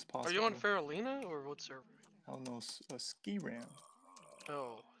for soon you. as possible. Are you on Faralina or what server? Hell no, a ski ram.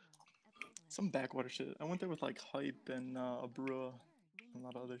 Oh, Some backwater shit. I went there with, like, Hype and Abrua and a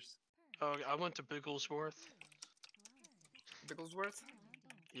lot of others. oh, I went to Bigglesworth. Bigglesworth?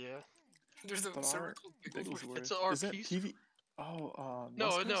 Yeah. There's a But server our called Bigglesworth. Bigglesworth. It's a Is that RP PV? Oh, No,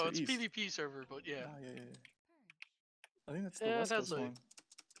 West Coast no, or it's East? PvP server, but yeah. Ah, yeah. I think that's the Yeah, it West has, Coast like- one.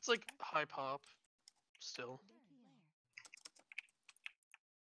 It's like high pop still.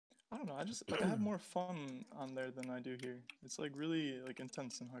 I don't know. I just like I have more fun on there than I do here. It's like really like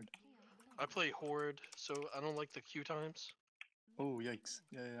intense and hard. I play Horde, so I don't like the queue times. Oh yikes!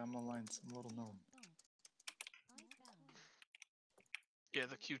 Yeah, I'm online. I'm a little gnome. Yeah,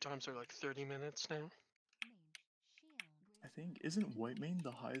 the queue times are like 30 minutes now. I think isn't Whitemane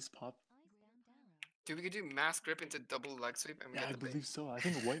the highest pop? Dude, we could do mass grip into double leg sweep and we Yeah, I get the believe so. I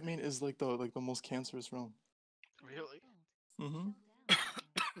think Whitemane is like the most cancerous realm. Really? Mm-hmm.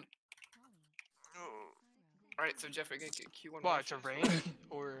 Alright, so Jeff, we're gonna get Q1. Why, watch to this. rank?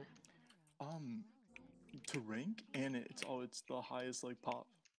 Or... To rank and it's the highest like pop.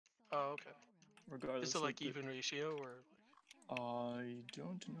 Oh, okay. Regardless. Is it like the- even ratio or... I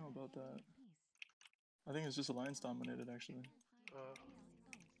don't know about that. I think it's just alliance dominated actually.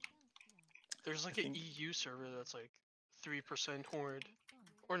 There's like I an think- EU server that's like 3% Horde.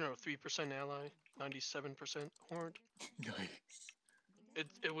 Or no, 3% ally, 97% horde. Yikes.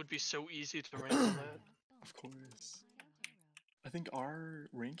 It would be so easy to rank on that. Of course. I think our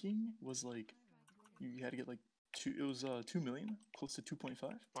ranking was like, you had to get like 2 million, close to 2.5.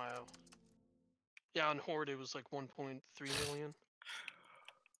 Wow. Yeah, on horde it was like 1.3 million.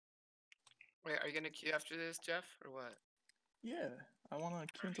 Wait, are you gonna queue after this, Jeff, or what? Yeah, I wanna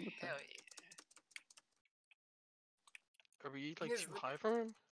queue into the Hell pack. yeah. Are we Thing like is, too high for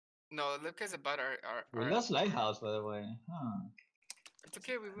him? No, Lipka's about We our. lost Lighthouse, by the way. It's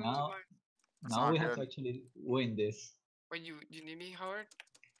okay, we win Now, mine. That's now not we have good. to actually win this. Wait, you need me, Howard?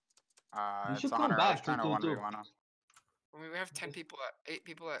 You It's should honor. come I was back trying to to 1v1 him. I mean, we have 10 people, 8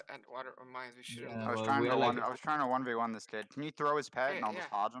 people at water or mines. We shouldn't. Yeah, I was well, trying we to are like I was trying to 1v1 this kid. Can you throw his pet Okay, and I'll just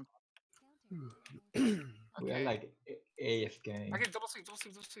dodge him? we are Okay. like AFK. I can double sweep, double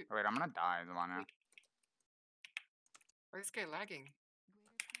sweep, double sweep. Wait, I'm gonna die, Xylvana. Why is this guy lagging?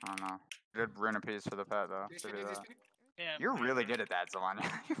 I don't know. Good rune a piece for the pet though. Did you Give spin? you Did you that. spin? Yeah. You're really good at that, Xylvana.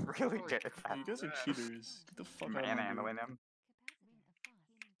 You're really Holy good at that. You guys are cheaters. Get the fuck out of my group. Manhandling him.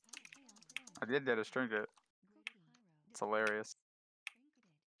 I did get a trinket. It's hilarious.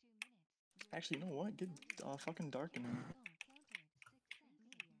 Actually, you know what? Get fucking dark in him.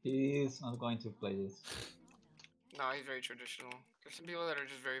 He's not going to play this. No, he's very traditional. There's some people that are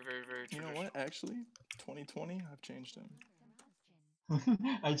just very, very, very You traditional. know what? Actually, 2020, I've changed him.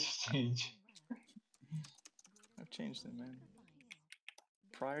 I just changed. I've changed him, man.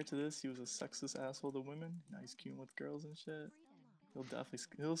 Prior to this, he was a sexist asshole to women. Now he's queuing with girls and shit. He'll definitely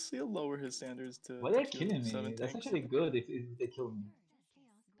he'll lower his standards to. Why to they're queue killing me? 7 That's tanks. actually good if they kill me.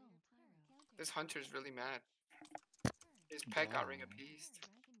 This hunter's really mad. His pet got ring appeased.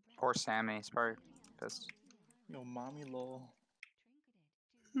 Poor Sammy. He's probably pissed. Yo, mommy lol.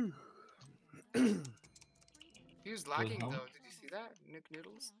 He was lagging how? though. Did you see that, Nick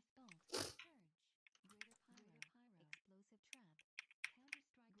Noodles?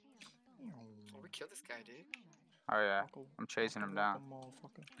 Oh, we killed this guy, dude. Oh yeah. I'm chasing him down.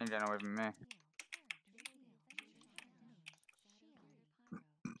 Motherfucker. Ain't getting away from me.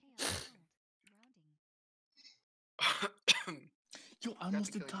 Yo, I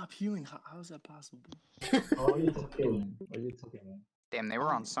almost did top healing. How is that possible? What are you talking? What are you talking about? Damn, they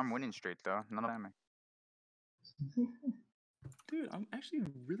were on some winning streak though. None of them. Dude, I'm actually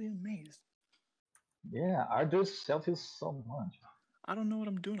really amazed. Yeah, I just self-heal so much. I don't know what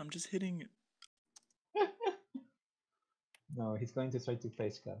I'm doing. I'm just hitting. No, he's going to try to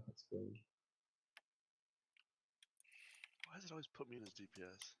face cap. That's good. Why does it always put me in his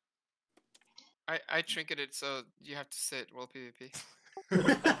DPS? I trinketed, so you have to sit world PvP.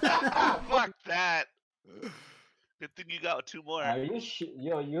 Fuck that! Good thing you got 2 more. Are you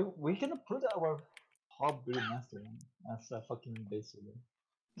Yo, we can put our hub master as a fucking base.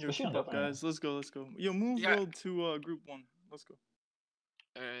 Yo, Especially keep on up, the guys. Let's go. Let's go. Yo, move Yeah. world to group 1. Let's go.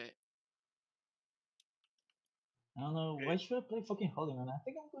 Alright. I don't know. Why should I play fucking Holy Man? I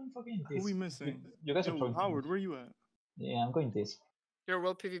think I'm going fucking this. Who we missing? You guys are Yo, throwing. Howard, where you at? Yeah, I'm going this. You're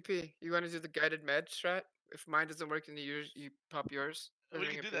world PvP. You want to do the guided med strat? If mine doesn't work, then you pop yours. We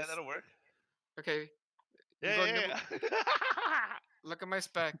can do that. That'll work. Okay. You Yeah, go yeah, nimble- yeah. Look at my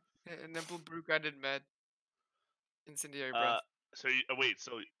spec. Nimble brew guided med. Incendiary breath. So wait.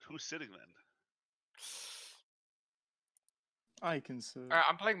 So who's sitting then? I can sit. Alright,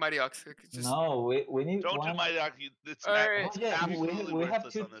 I'm playing Mighty Ox. Just... No, we need Don't one. do my doc. It's Alright. Oh, yeah, absolutely we have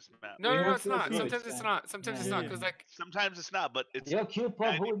worthless to- on this map. No, we no, have it's to not. do it, Sometimes it's Sam. not. Sometimes it's Yeah, not. yeah. Because like Sometimes it's not, but it's Yo, Q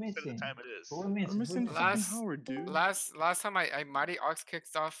Pop, who we 90% of missing? the time it is. Who we We're missing? missing Who we fucking Last- Howard, dude. last time I Mighty Ox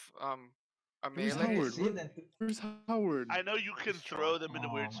kicked off a Where's melee. Howard? See that- Where's Howard? I know you can throw them into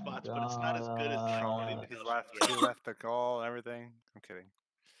Oh weird my spots, but it's not as good as throwing God. anything He else. left. He left the call and everything. I'm kidding.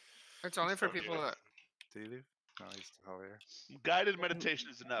 It's only for So people weird. that Did he leave? No, he's still here. Guided meditation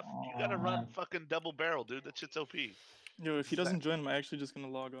is enough. You gotta Oh, run man. fucking double barrel, dude. That shit's OP. Yo, if he doesn't join, I'm actually just gonna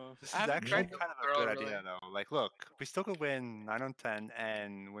log off. This I is haven't actually tried kind of a Girl, good really. idea, though. Like, look, we still could win 9 on 10,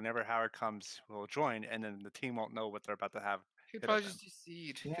 and whenever Howard comes, we'll join, and then the team won't know what they're about to have. he'd hit probably us just do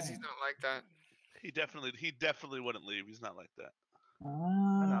seed because he's Yeah. not like that. He definitely wouldn't leave. He's not like that. No,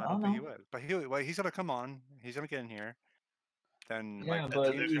 I don't think he know. would. But he's gonna come on. He's gonna get in here. Then, Yeah, like, but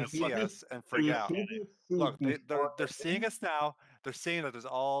the team's gonna if he see did- us and freak if out. he did Look, see before they're the seeing game- us now. They're seeing that there's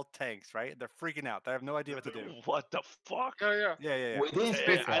all tanks, right? They're freaking out. They have no idea what to do. What the fuck? Oh yeah. Yeah. We didn't Hey,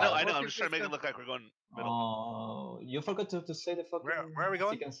 speak I about know. it. I'm just trying to make it look like we're going middle. Oh, you forgot to say the fucking. Where are we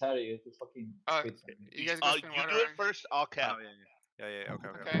going? Chicken Saturday to fucking. You guys go You spin do water. it first. I'll cap. Oh, yeah. Okay.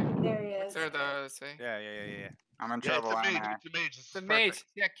 Okay. There he What's is. there to say? Yeah. I'm in Yeah, it's trouble. a mage. Anna. It's a mage. This The is mage. perfect.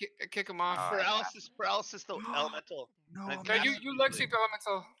 Yeah, kick him off. Oh, Paralysis, the elemental. No, And No, cast you it leg easily. sweep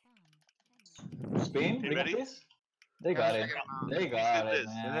elemental. Spin, Okay, ring ready? please. They Yeah, got check it. it out. They He got did it,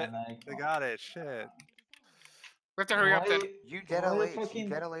 this. Did it? man. Like, They got it. Shit. We have to hurry up then. You get why LH. You fucking-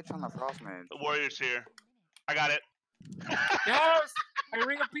 get LH on the frost mage. The warrior's here. I got it. Yes! I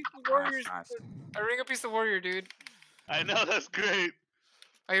ring a piece of warriors. Nice. I ring a piece of warrior, dude. I know, that's great.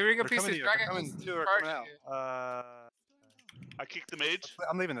 I ring a They're piece coming of to you. dragon. They're coming. who's Two are charging coming out. you. I kicked the mage.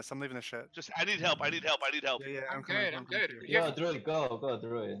 I'm leaving this. I'm leaving this shit. Just, I need help. I need help. I need help. Yeah, yeah. I'm coming. good. I'm coming good. to you. Yeah. Yo, Druid, go,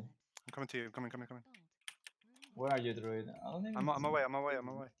 Druid. I'm coming to you. Coming. Where are you, Druid? I don't even I'm on my way. I'm on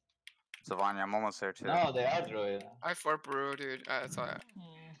my way. Savanya, I'm almost there too. No, they are Druid. I fort brew, dude. That's all.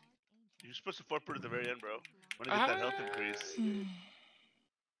 You're supposed to fort at the very end, bro. Want to get that health increase.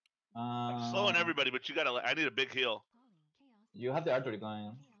 I'm slowing everybody, but you gotta. I need a big heal. You have the artery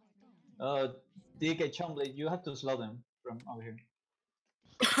going. DK Chomblade, you have to slow them from over here.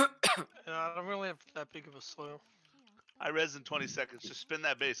 Yeah, I don't really have that big of a slow. I res in 20 seconds. Just spin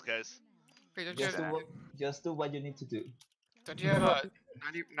that base, guys. Wait, don't you Just do what you need to do. have a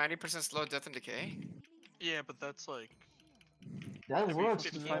 90% slow death and decay? Yeah, but that's like. That Every works.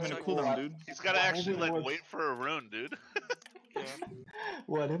 15 man. seconds. cooldown, dude. He's gotta actually Whatever like works. wait for a rune, dude. Yeah.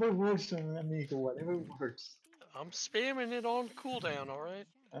 Whatever works, amigo. Whatever works. I'm spamming it on cooldown, alright?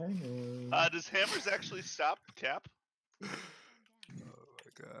 I know. Does hammers actually stop cap? Oh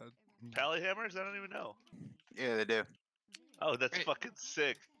my god. Pally hammers? I don't even know. Yeah, they do. Oh, that's Wait. fucking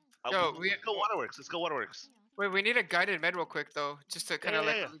sick. Yo, Let's go waterworks. Let's go waterworks. Wait, we need a guided med real quick though, just to kind of Yeah,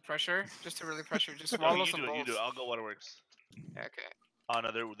 like yeah. really pressure. Just to really pressure. Just No, swallow you some do it. You bolts. do it. I'll go waterworks. Yeah, okay. Oh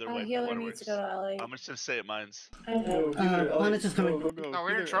no, they're Our wiping healer waterworks. needs to go to LA. I'm just gonna say it. Mine's. I know. Planet is coming. No,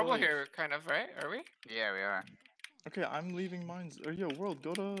 we're in trouble here, kind of, right? Are we? Yeah, we are. Okay, I'm leaving mines. Or yo, world,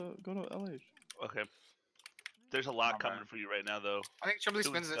 go to LH. Okay. There's a lot Not coming bad. for you right now, though. I think Chumley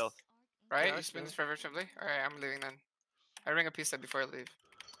Doing spins this, stealth. right? Yeah, I You spin spin. this forever, Chumley? Alright, I'm leaving then. I ring a piece up before I leave.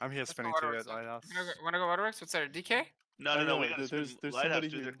 I'm here Let's go spinning too waterworks at then. Lighthouse. Wanna go waterworks? What's that, DK? No, we gotta spin there's lighthouse, somebody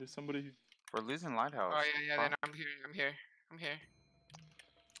dude. here. There's somebody. We're losing lighthouse. Oh yeah, Fuck. then I'm here.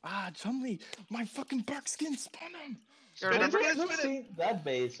 Ah, Chumley, my fucking bark skin, spawn him. Yo, Spin it, remember? spin it, Look, spin it. see that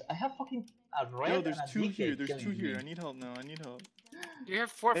base. I have fucking a red. Yo, there's and a two DK here. There's two killing here. me. I need help now. I need help. You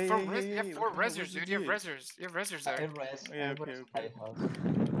have four, Hey, four hey, res- hey, you have hey, four what the hell, resers, where's the dude. You have DA? resers. You have resers I there. res. Yeah, I okay, res okay.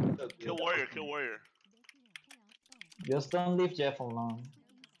 Lighthouse. Kill warrior, kill warrior. Just don't leave Jeff alone.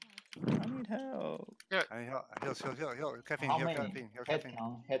 I need help. I need help. Heal. Caffeine. How Heal many? caffeine. Heal Head caffeine.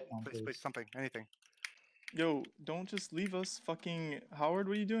 count, Please, please. something. Anything. Yo, don't just leave us, fucking Howard.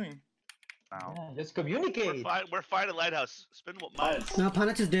 What are you doing? No. Yeah, just communicate. We're fighting lighthouse. Spin what mine. No,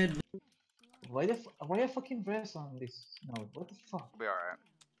 Planet is dead. Why I fucking rest on this node? What the fuck? We'll be alright.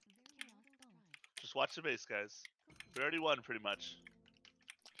 Just watch the base, guys. We already won, pretty much.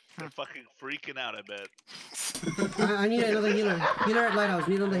 They're fucking freaking out, I bet. I need another healer. Healer at Lighthouse.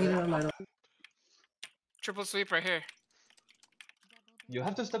 Need another healer at Lighthouse. Triple sweep right here. You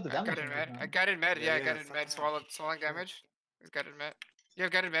have to stop the I damage. got it on med. this I now. got it med. Yeah, Yeah, I yeah, got it med. Swallowing damage. It's got it med. You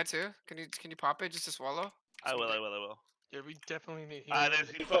have got it med too. Can you pop it just to swallow? I will. Yeah, we definitely need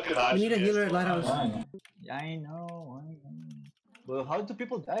He fucking We need a healer at Lighthouse. Yeah, I know. Well, how do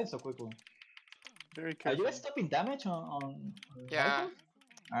people die so quickly? Very Are careful. you guys stopping damage on Yeah. Lighthouse?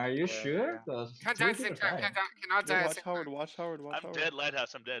 Are you sure? Cause Can't two die at the same people time. died. Cannot die Yo, at the watch same Howard. time. Watch Howard. Watch I'm Howard. dead,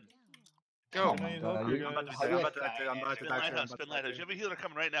 lighthouse. I'm dead. Yo, Oh my I need God, help, you- you I'm about to guys. how die. do I'm I about to die. die? I'm about to Spin die too. lighthouse. I'm Spin about to lighthouse. die You have a healer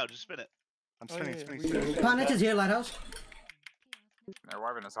coming right now. Just spin it. I'm Oh, spinning. yeah, Spinning. we- Spinning. Planet is here, Lighthouse. They're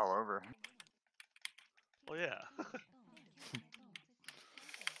wiping us all over. Well, yeah.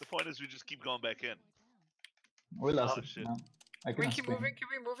 The point is, we just keep going back in. We lost Oh, it. shit. No, I can we cannot keep spin. moving? Can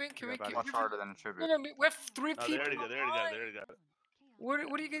we moving? Can we Yeah, keep Much moving? harder than it should be. No, we have three No, they people. already got it. They already got it. What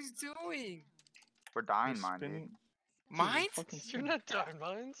are you guys doing? We're dying, He's mine, dude. spinning. Mine? Fucking You're spin. not dying,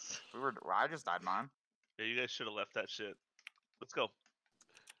 mines. Well, I just died mine. Yeah, you guys should have left that shit. Let's go.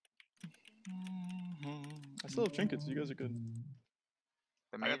 I still have trinkets. You guys are good.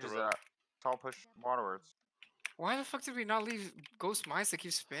 The I got mage the is rope. tall push waterwards. Why the fuck did we not leave ghost mines to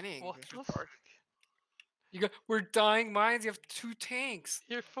keep spinning? What It's the retarded. fuck? We're dying mines. You have 2 tanks.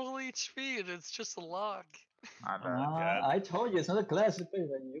 You're full HP and it's just a lock. I bet. God. I told you it's not a classic play.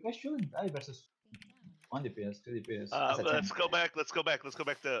 Like, you guys shouldn't die versus 1 DPS, 2 DPS. as a Let's tank. go back. Let's go back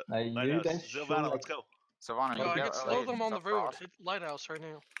to Like, you lighthouse. guys should, Xylvana, like, let's go. Savannah, Yo, you I get can slow them on the road. Frost. Hit lighthouse right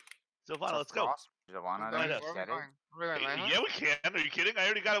now. Xylvana, let's go. Giovanna, Right you up. Where are we get it. going? Where are we going, Yeah, Lighthouse? we can. Are you kidding? I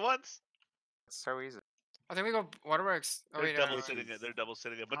already got it once. It's so easy. I think we go waterworks. Oh They're wait, double no, sitting it. They're double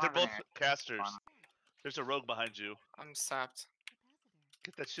sitting it. But Oh, they're both man. casters. Fine. There's a rogue behind you. I'm sapped.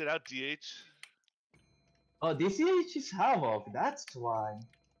 Get that shit out, DH. Oh, DCH is Havoc. That's why.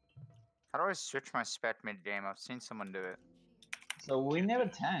 How do I switch my spec mid game? I've seen someone do it. So we never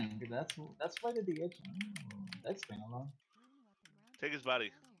tank. That's why the DH. That's been a lot. Take his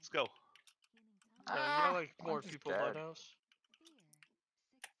body. Let's go. Yeah, we got like I'm more just people dead. lighthouse.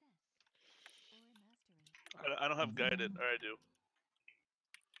 I don't have guided, or I do.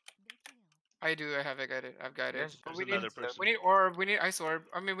 I do. I have it guided. I've guided. Yes, But There's another person. we need orb. We need ice orb.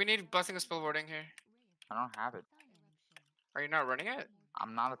 I mean, we need blessing of spell warding here. I don't have it. Are you not running it?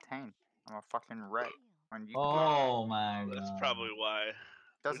 I'm not a tank. I'm a fucking wreck. When you Oh my god. That's probably why.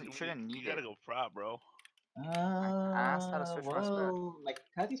 shouldn't need You gotta it. go prop, bro. I asked how to switch my spec. Well, my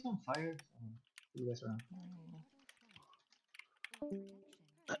cat is on fire. So you guys are.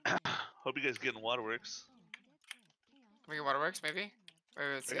 Hope you guys get in waterworks. Can we get waterworks maybe?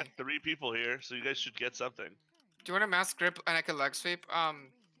 Wait, let's I see. got 3 people here, so you guys should get something. Do you want a mass grip and I can leg sweep?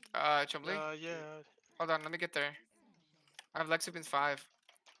 Chumbly? Yeah. Hold on, let me get there. I have leg sweep in 5.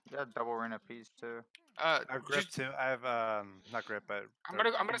 You got double ring piece too. I have grip too. I have not grip, but I'm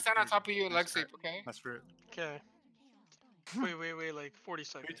gonna stand on top of you and leg sweep, okay? That's fruit. Okay. Wait, like 40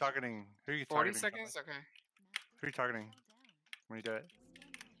 seconds. Who are you targeting? Who are you 40 targeting? seconds? Okay. Who are you targeting when you do it?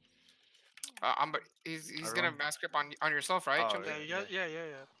 He's gonna Everyone? mass grip on yourself, right? Oh, Chumbly? Yeah.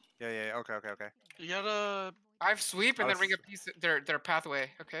 Yeah. Okay. You gotta. I have sweep and I then ring a was- piece their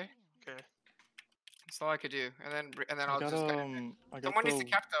pathway, okay? Okay. That's all I could do. And then I I'll got just I got someone needs to the.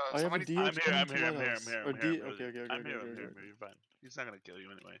 cap though. I have a Someone needs to DH I'm here, coming I'm to here, I'm here, lighthouse. I'm here. Or I'm here, D. I'm Okay. here. I'm here, you're fine. He's not gonna kill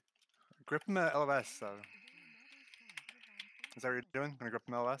you anyway. Grip him at LOS though. Is that what you're doing? Gonna grip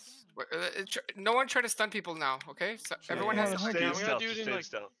him at LOS? No one try to stun people now, okay? So Yeah, everyone yeah, has yeah. to Just hide. stay Yeah, in we gotta stealth, do it just in stay in like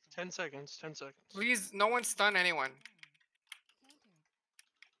stealth. 10 seconds. 10 seconds. Please, no one stun anyone.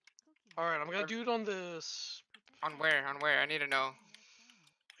 Alright, I'm gonna do it on this. On where? On where? I need to know.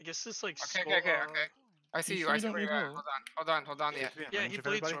 I guess this like Okay, skull. okay. I see You you. sure I you see don't where need you're at. heal? Hold on. Yeah, Yeah. is he in Yeah, range he of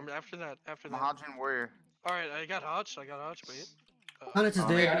blades everybody? storm after that. Mahajin warrior. Alright, I got Hodge. Wait. Hannes is Oh,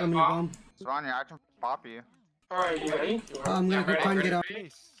 dead. yeah. I'm in the bomb. Zvanya, I can pop you. Alright, you ready? I'm gonna ready, try and ready, get out.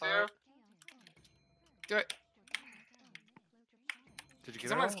 Nice. Do it. Did you get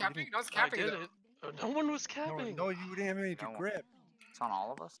Someone's it all? capping? No one's I capping did though. it. Oh, no one was No, capping. no, you didn't have any to No one. grip. It's on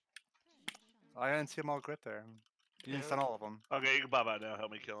all of us. I didn't see them all grip there. You didn't Yeah. stun all of them. Okay, you can pop out now.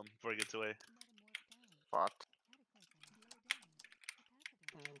 Help me kill him before he gets away. Fucked.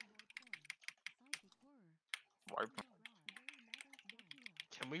 Wipe him.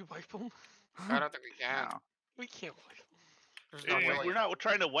 Can we wipe them? I don't think we can. No. We can't wipe them. There's no Hey, way. we're not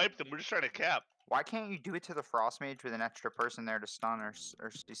trying to wipe them. We're just trying to cap. Why can't you do it to the frost mage with an extra person there to stun or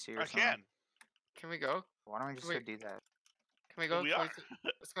CC or I something? can. Can we go? Why don't we just Wait. go do that? Can we go? We Can are.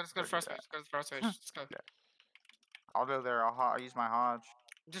 Let's go to Go do frost that. mage. Let's go to frost mage. Let's go. I'll go there. I'll use my Hodge.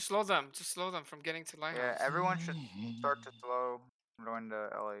 Just slow them. Just slow them from getting to lighthouse. Yeah, everyone should start to slow going to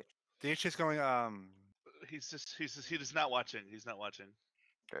LH. DH is going He's not watching. He's not watching.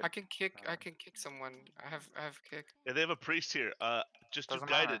 I can kick someone. I have kick. Yeah, they have a priest here. Just do Doesn't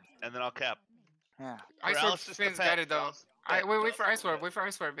matter. guided, and then I'll cap. Yeah. Ice orb Paralysis to spins pet. guided though. Paralysis to pet. Wait for Paralysis ice to orb. pet. Wait for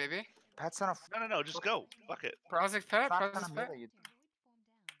ice orb, baby. Pet's on a. No, just go. Fuck it. Paralysis pet. It's not Paralysis gonna pet. melee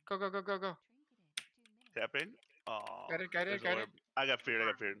you. Go. Capping. Oh. Guided. I got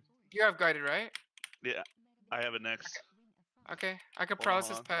feared. You have guided, right? Yeah, I have it next. Okay. I can Hold on,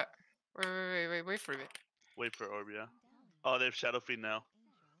 paralysis hold pet. Wait for it. Wait for Orb, yeah. Oh, they have Shadow Fiend now.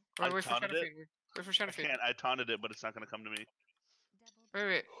 Wait for taunted Shadow it. Fiend. Wait for Shadow I Fiend. can't. I taunted it, but it's not gonna come to me.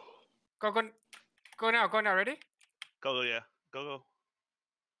 Wait. Go now. Ready? Go, yeah. Go.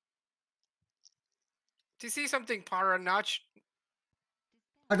 Do you see something, Para Notch?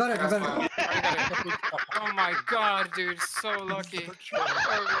 I got it. I got it. I got it. Oh my god, dude. So lucky. We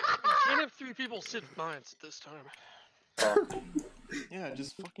can't have 3 people sit mines this time. Yeah,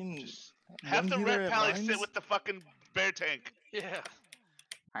 just fucking. Have one the healer red at pally mines. sit with the fucking bear tank. Yeah.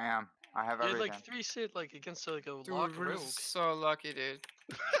 I am. I have You had everything. like 3 sit like against like a Dude, locked we're rogue. so lucky, dude.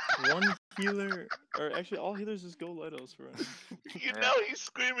 One healer, or actually all healers just go lighthouse for him. You know he's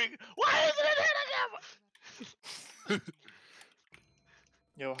screaming, why isn't it hitting him?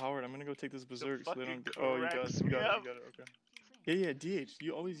 Yo, Howard, I'm gonna go take this berserk so they fucking don't. Oh, you got cracks it. You me got it. up. You got it. Okay. Yeah. DH.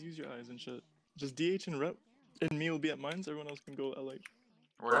 You always use your eyes and shit. Just DH and rep, and me will be at mines. Everyone else can go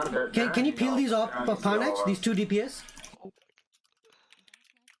LH. Can you peel these off of Parnax? These 2 DPS?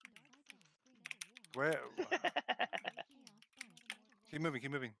 where? Keep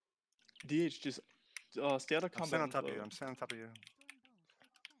moving. DH, just stay out of I'm combat. standing on and top of flow. you. I'm standing on top of you.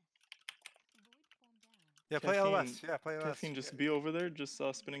 Yeah, play Caffeine- LS. Yeah, play LS. Caffeine, just be over there, just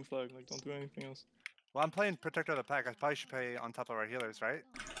spinning flag. Like, don't do anything else. Well, I'm playing Protector of the Pack. I probably should play on top of our healers, right?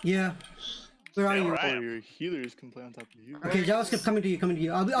 Yeah. Where are Damn you? right. Oh, your healers can play on top of you. Okay, JavaScript coming to you, coming to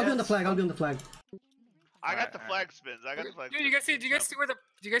you. I'll be on the Yes. flag. I'll be on the flag. I got the Alright, flag spins. I got the flag Dude, spins. you guys see? Good Do you guys job. see where the?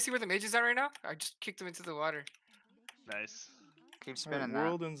 Do you guys see where the mage is at right now? I just kicked him into the water. Nice. Keep Alright, spinning that.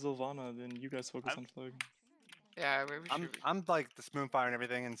 World and Xylvana, then you guys focus on flag. Yeah, we should. I'm like the Spoonfire and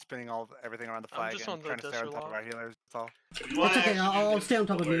everything and spinning everything around the I'm flag just and on the trying to stay on desert top of lot. our healers. That's all. You wanna It's okay. actually do I'll this, stay on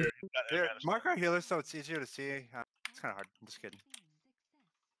top of don't you. worry, you got Here, advantage. mark our healers so it's easier to see. It's kind of hard. I'm just kidding.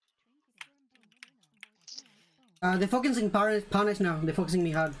 They're focusing Parnex now. They're focusing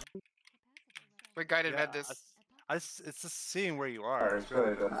me hard. We guided Yeah, med this. it's just seeing where you are. It's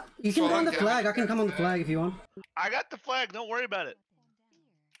really the... You can go on the Yeah. flag. I can come on the flag if you want. I got the flag. Don't worry about it.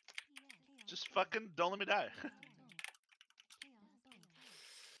 Just fucking don't let me die.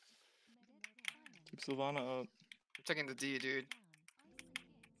 Keep Xylvana up. I'm taking the D, dude.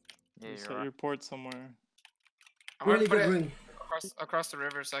 Yeah, You you're set right. your port somewhere. I'm gonna Really put good it ring. across the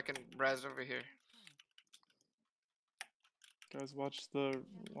river so I can res over here. Guys, watch our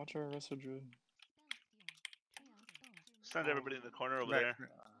Resto Druid. Send everybody in the corner over Right. there.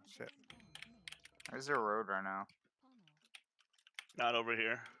 Shit. Where's their road right now? Not over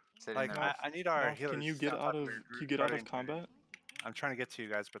here. Sitting Like there. I need our Moth, healers. can you to get stay on out top of your can you group get out starting. of combat? I'm trying to get to you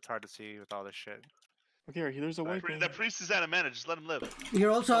guys, but it's hard to see with all this shit. Okay, our healers are wiping. That priest is out of mana. Just let him live.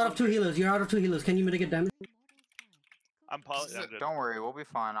 You're also out of 2 healers. You're out of 2 healers. Can you mitigate damage? I'm poly. I'm good. Don't worry, we'll be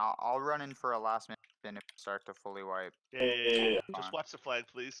fine. I'll run in for a last minute spin if we start to fully wipe. Yeah. Just Fine. watch the flag,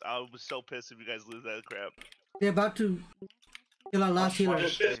 please. I was so pissed if you guys lose that crap. They're about to kill our last healer.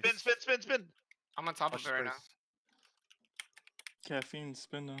 Spin. I'm on top Watch of it right now. space. Caffeine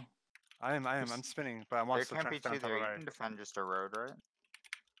spin now. I'm spinning, but I'm There also can't trying be to stay on two top there. of You our... can defend just a road, right?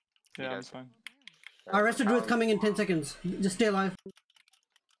 He Yeah, I'm does. fine. Our Resto Druid's coming in 10 seconds. Just stay alive.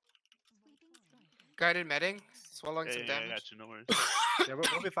 Guided medding, swallowing Yeah, some I damage. got you. No worries. Yeah,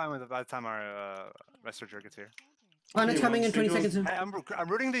 we'll be fine with it by the time our Resto Druid gets here. Parnex Okay, coming in once 20 they go- seconds. In. Hey, I'm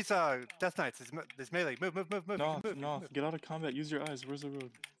rooting these Death Knights. This melee. Move. No, get out of combat. Use your eyes. Where's the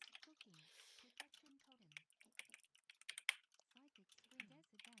road?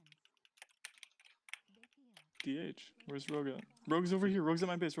 DH. Where's Rogue at? Rogue's over here. Rogue's at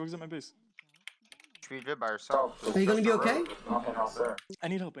my base. Should be good by yourself. Are you gonna be okay? I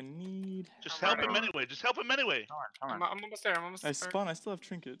need help. I need. Just help him anyway. Come I'm on. almost there. I'm almost I there. spawn. I still have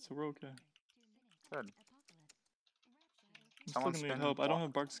trinket, so we're okay. Good. I'm still Someone gonna need spin help. I don't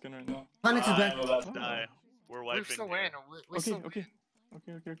have bark skin right now. Parnex is back. Let's die. We're We wiping. still here. win. We still Okay.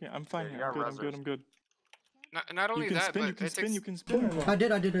 I'm fine Yeah, you here. got I'm good. Not You only can that, spin. but You can it spin. takes. You can spin. I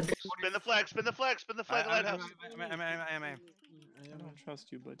did. Spin the flag. Lighthouse. I don't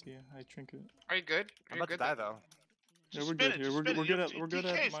trust you, but yeah, I trinket. Are you good? I'm Are you about to good? die though. Yeah, Just we're spin good it, here. just We're spin it. good You-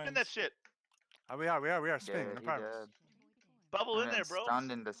 at DK, mines. spin that shit. We are Yeah, spinning. No he problem. did. Bubble I'm in there, getting bro.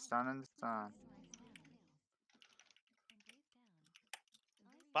 stunned into stun.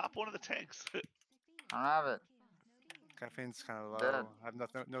 Pop one of the tanks. I don't have it. Caffeine's kind of low. Dead. I have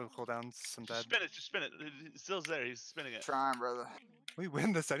no cooldowns. I'm dead. Just spin it. He's still there. He's spinning it. Trying, brother. We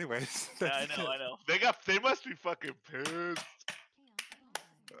win this anyways. Yeah, I know. They must be fucking pissed.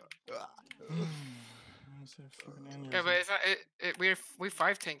 Yeah, but it's not. We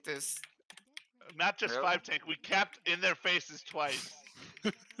 5 tanked this. Not just Really? 5 tank. We capped in their faces twice.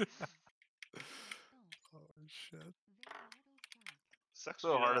 Oh shit. Sucks A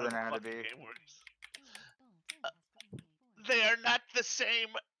little when you harder don't than know it how had the to be. fucking game works. They are not the same.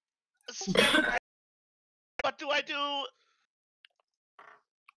 Spin. What do I do?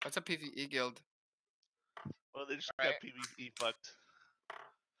 What's a PvE guild? Well, they just Alright. got PvE fucked.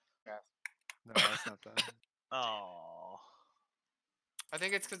 No, it's not that. Oh. I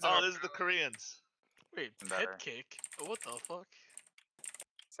think it's because. Oh, this is the Koreans. Wait, Better. head cake? What the fuck?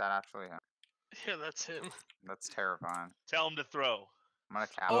 Is that actually him? Yeah, that's him. That's terrifying. Tell him to throw. I'm gonna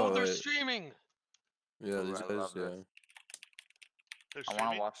cap Oh, him. they're wait. streaming. Yeah, Ooh, these I guys, love yeah. this. They're I want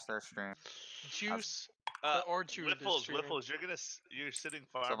streaming. to watch their stream. Juice or Jude is Whiffles, streaming. you're sitting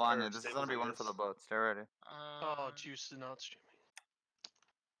far. Sylvania, this is gonna be one for the boats. Stay ready. Oh, Juice is not streaming.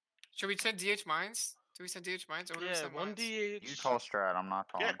 Should we send DH mines? Do we send DH mines or do we Yeah, send one mines? DH. You tall strat, I'm not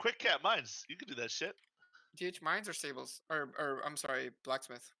tall. Yeah, quick cap mines. You can do that shit. DH mines or stables? Or I'm sorry,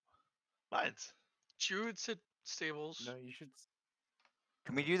 blacksmith. Mines. Jude said stables. No, you should.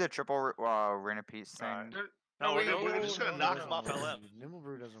 Can we do the triple Rena Peace thing? Alright. No, No, wait, we're no, just gonna no, knock no, them off no. LM. Nimble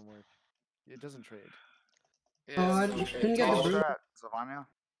Brew doesn't work. It doesn't trade. Yeah, Oh, I so- didn't get Tall the brew. strat, Sylvania.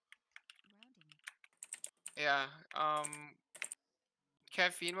 yeah.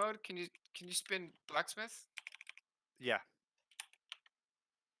 Caffeine mode. Can you spin blacksmith? Yeah.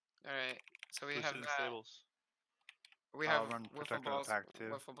 All right. So we Push have it in that. stables. We I'll have run wiffle protector balls. attack, too.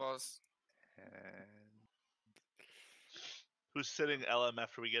 Wiffle balls. And Who's sitting LM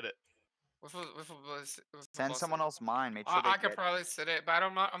after we get it? Send someone else mine. Make sure they I could get probably sit it, but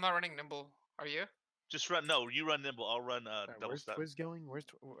I'm not running nimble. Are you? Just run. No, you run nimble. I'll run double Where's step. Twiz going?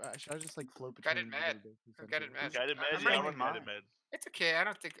 Should I just like float between? Guided med. Guided med. Guided med. I'm Yeah, I'll running run guided med. It's okay. I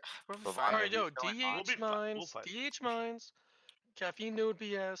don't think. We'll be But fine. Alright, yo, We'll DH mines, DH mines, caffeine node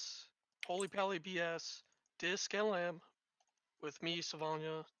BS, holy pally BS, disc LM, with me,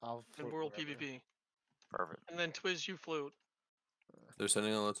 Xylvana, I'll and float world wherever. PvP. Perfect. And then Twiz, you float. they're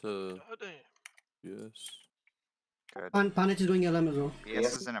sending a lot to. God damn. Yes. Good. Panich is going LM as well.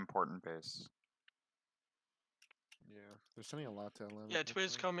 BS is an important base. Yeah, there's sending a lot to LM. Yeah,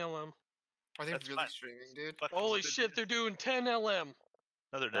 Twiz, come LM. Are they That's really fine. streaming, dude? Holy shit, they're doing 10 LM.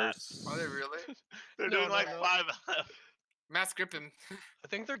 No, they're not. There's Are they really? They're No, doing no, like no. 5 LM. Mass grip him. I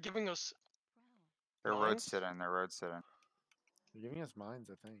think they're giving us. they're road Mines? sitting. They're road sitting. They're giving us mines,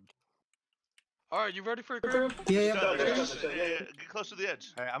 I think. Alright, you ready for a group? Yeah, No, yeah. get close to the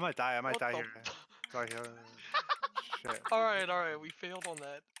edge. Hey, I might die. I might What die the here. Sorry, shit. Alright, we failed on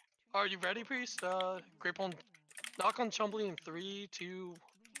that. Are you ready, Priest? Grip on. Knock on Chumbly in 3, 2,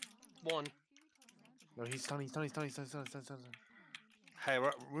 1. No, he's stunning. Hey,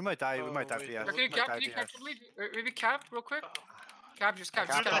 we might die. We Oh, might die. wait. BS. Can We you might cap? die Can you cap? BS. Maybe cap real quick. Cap, just cap.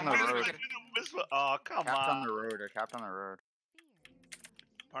 Capped Just on cap. the Just road. get it. Oh, come Capped on on. the road. Or capped on the road.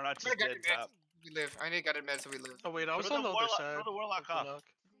 Parnot's I'm is gonna dead get it, top. We live. I need guided meds so we live. Oh, wait, I was Throw on the the other warlock- side. throw the warlock of the off. knock.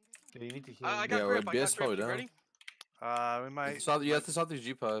 Yeah, you need to heal. I got Yeah, grip. we're I got BS grip. probably You down. ready? We might. You have to stop these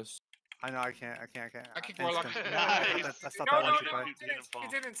G posts. I know. I can't. I kick can't warlock. stand- Nice. That's not No, that no, one no, G he didn't. He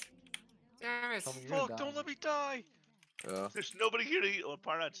didn't. Damn it. Tell me you're gonna Fuck, die. don't let me die. Yeah. There's nobody here to heal. Well,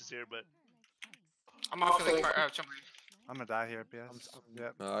 Parnot's is here, but I'm off feeling Chumbly. I'm gonna die here, BS.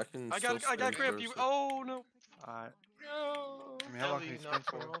 Yep. I can. I got grip. You. Oh no. Alright. No. I mean, how long can you Ellie sprint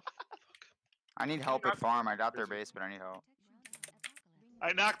knocked me for? off. I need help with farm. I got their base, but I need help.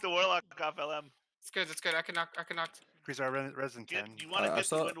 I knocked the warlock off LM. It's good. It's good. I can knock. Increase our resin 10. You want to I get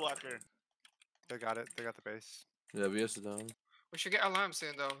saw- the Windwalker. They got it. They got the base. Yeah, BS is down. We should get LM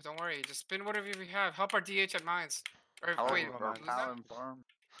soon though. Don't worry. Just spin whatever we have. Help our DH at mines. Or Help wait, go or mines. lose them? Paladin farm.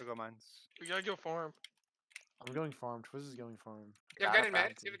 They go mines. We gotta go farm. I'm going farm. Twiz is going farm. You have Got guided it, med?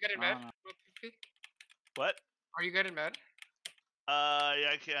 fancy. You have guided No, med? no. What? Are you guided med? Yeah,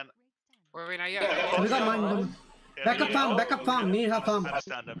 I can. Wait, not yet. We got mine. Yeah, Back up yeah, farm. yeah. Back up farm. Need help farm. I'm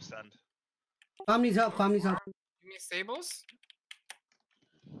stunned. I'm stunned. Farm needs help. Farm needs help. You mean stables?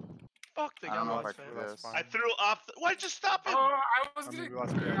 Fuck, they I got don't know if I lost can fast. do this. I threw off. Why'd you stop him? Oh, I was I gonna. mean, we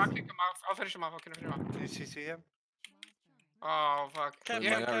lost I'll BS. kick him off. I'll finish him off. Finish him off. Can you CC him? Oh fuck. Cap,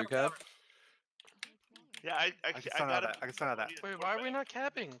 Yeah, cap, Recap. cap. Yeah, I I can stun out of that. I can stun out of that. Wait, why are we not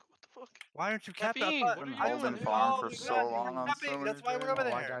capping? What the fuck? Why aren't you capping? Caffeine, what are you Holding doing? farm Oh, for you so guys, long on capping, so many that's why we're days. over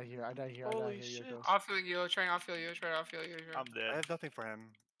Oh, I there. die here. I die here. Holy Here shit. goes. I'll feel you. Try. I'll feel you. Try. I'll feel you. I'm I dead. have nothing for him.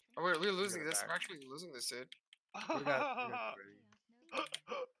 Oh, we're losing Get it this. back. We're actually losing this, dude. We got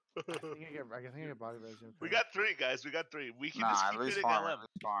I think I get body res. We got 3 guys. We got 3. We can Nah, just I keep lose hitting farm. I LM. lose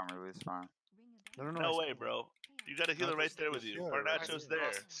farm. We lose farm. No way, bro. You got a healer right there with you. Parnacho's there.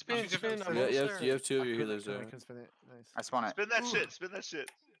 Spin, spin. I'm Yeah, almost you there. have 2 of your healers I there. can spin it. Nice. I spawn it. Spin that shit. Spin that shit.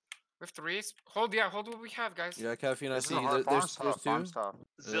 We have 3. Hold. Yeah. Hold what we have, guys. Yeah, caffeine. I This is see. a hard farm There's stuff. Farm 2. stuff.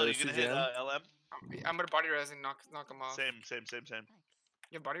 Zill, you there's gonna 2 hit jam. LM? I'm gonna body res and knock him off. Same.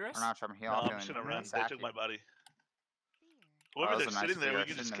 You have body res? I'm not sure. I'm No, healing. I'm just gonna run. They took my body. Whoever that they're was a nice sitting there, we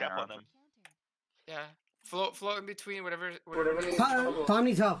figure. can I just shouldn't cap have on them. Yeah. Float in between. Whatever. Farm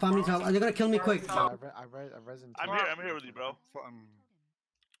needs help. Farm needs help. They're gonna kill me quick. Yeah, I resin. I'm here with you, bro.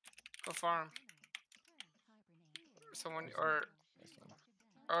 Go farm. Someone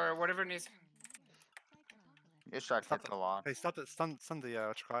or whatever needs. You just tried to hit the lock. Hey, stop it. Stun the what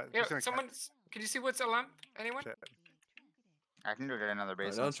you call it. Yeah. He's gonna Someone. Can you see what's LM? Anyone? Shit. I can go get another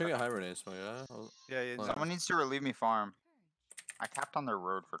base. Don't and try to stuff. get hibernate, so yeah. Yeah. Well, Someone needs to relieve me farm. I capped on their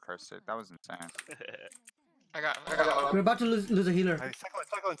road for Christ's sake. That was insane. I got. We're about to lose a healer. Hey,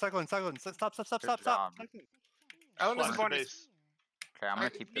 cycling. Stop. Good job. LM is Watch the bonus. base. Okay, I'm gonna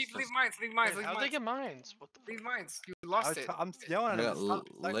keep this. Leave mines. Leave mines. Leave How'd they mines. get mines? What the fuck? Leave mines. You lost it. I'm yelling I at got him.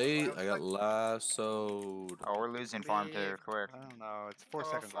 late. I got lassoed. Oh, we're losing farm too. Quick. I don't know. It's 4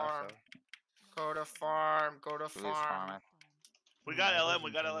 Go seconds farm. left. Go to farm. Go to We lose farm. farm. We got LM. We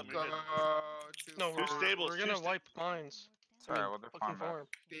got LM. Go We're good. to No, Two stables, we're two gonna sta- wipe mines. Sorry, we'll do Fucking farm back. farm.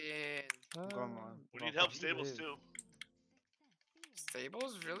 bin. Come on. We need help stables too.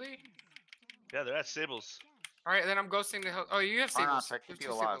 Stables, really? Yeah, they're at stables. All right, then I'm ghosting the hell. Oh, you have Farnot, stables. try to You have keep you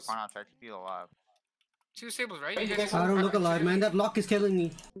 2 alive. stables. Farnot, try to keep you alive. 2 stables, right? You guys I don't look alive, man. That lock is killing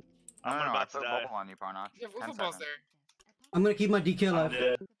me. I'm No, I about to throw a die. bubble on you, Farnot. You have 10 wiffle balls seconds. there. I'm gonna keep my DK I'm alive.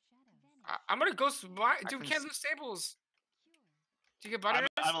 dead. I'm gonna go. Dude, we can can't lose stables. Do you get body?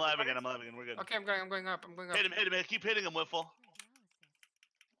 I'm alive again. I'm alive again. We're good. Okay, I'm going up. I'm going up. Hit him. Keep hitting him, Wiffle.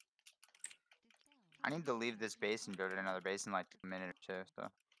 I need to leave this base and go to another base in like a minute or two. So.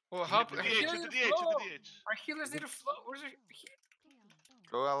 Well, Hit help. the DH. Hit the DH. Hit the DH. Our healers need to float. Where's our?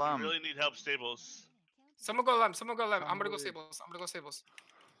 Go We really need help, stables. Someone go left. Someone go left. I'm gonna go stables. I'm gonna go stables.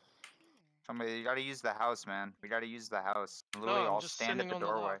 Somebody, you gotta use the house, man. We gotta use the house. Literally, I'm all just stand at sitting the on the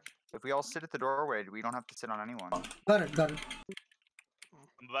doorway. lock. If we all sit at the doorway, we don't have to sit on anyone. Got it, got it.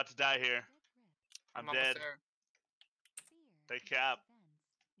 I'm about to die here. I'm dead. They cap.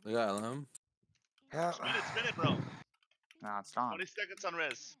 We got him. Yeah. Spin it, bro. Nah, it's not. 20 seconds on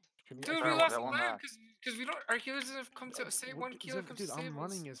res. Dude, we lost land because we don't. Our healers have come to say one healer comes to save us. I'm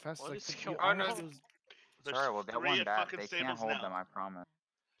running as fast as I can. Oh no. Sorry, well, that one back. They can't hold them, I promise.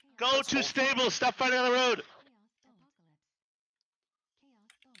 Go to stables. Stop fighting on the road.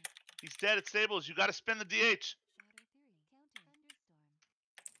 He's dead at stables. You gotta spin the DH.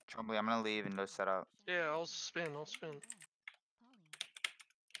 Chumbly, I'm gonna leave and go set up. Yeah, I'll spin. Alright.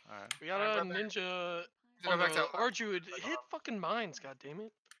 We got Alright, a brother. ninja Go on back the to- Arduid. Hit fucking mines,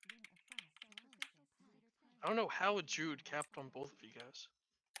 goddammit. I don't know how a Jude capped on both of you guys.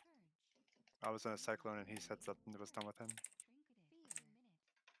 I was in a cyclone and he said something that was done with him.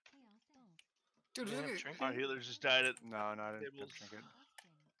 Dude, Yeah, look at drink Our it. healers just died at No, I didn't Tables. drink it.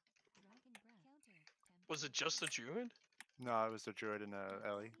 Was it just a Druid? No, it was the druid and the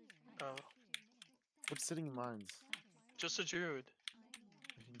Ellie. Oh, What's sitting in mines? just a Druid.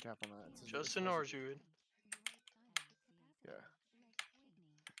 I can cap on that. It's Just an Arduid. Yeah.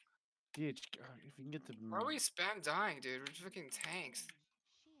 DH, if you can get the. why are we spam dying, dude? We're just fucking tanks.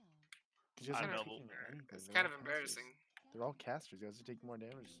 You guys I'm aren't noble. taking anything, It's they're kind all of casters. embarrassing. They're all casters. You guys are taking more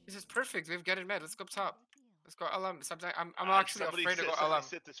damage. This is perfect. We've got it med. Let's go up top. Let's go LM. Stop dying. I'm Alright, actually somebody afraid to go somebody LM.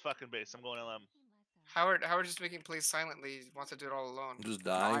 sit this fucking base. I'm going LM. Howard just making plays silently. He wants to do it all alone. I'm just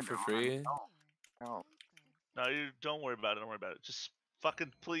dying for free. No. No, you don't worry about it. Don't worry about it. Just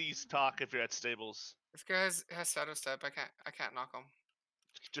fucking please talk if you're at stables. This guy has shadow step. I can't knock him.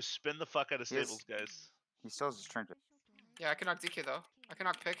 Just spin the fuck out of Yes. stables, guys. He still has his trinket. Yeah, I can knock DK though. I can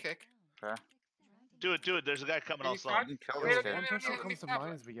knock pick kick. Okay. Do it. There's a guy coming Can all you slow. crack? You can kill Wait, this wait, kid. wait, Once wait, it comes to wait,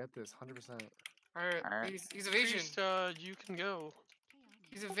 mines, we get this 100%. Alright, Alright. he's evasion. Priest, you can go.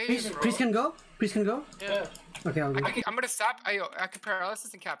 He's Priest, evasion, bro. Priest can go? Priest can go? Yeah. Okay, I'll go. I'm gonna stop. I can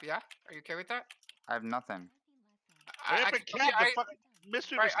paralysis and cap. Yeah, are you okay with that? I have nothing. Hurry up and cap. The fucking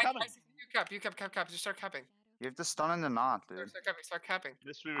Mistweaver's coming. You cap. Just start capping. You have to stun in the knot, dude. Start capping.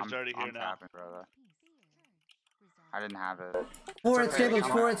 Mistweaver's already here I'm now. capping, brother. I didn't have it. Four It's at okay, stables,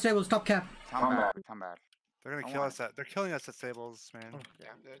 come four on. at stables, top cap. Come back. They're gonna I kill want us at. They're killing us at stables, man. Yeah,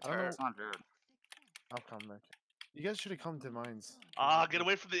 I don't know. It's not good. I'll come back. You guys should have come to mines. Ah, get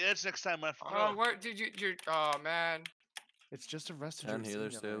away from the edge next time, man. Oh, what? Dude, you're. Oh man. It's just a rest of 10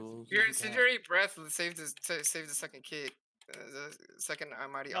 healer stables. Your incendiary breath saved the second kick. The second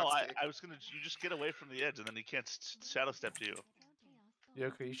mighty No, ox kick. I was gonna. You just get away from the edge, and then he can't shadow step to you. Yeah,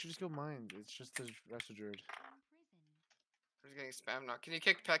 okay, you should just go mine. It's just the rest of druid. I'm just getting spam now. Can you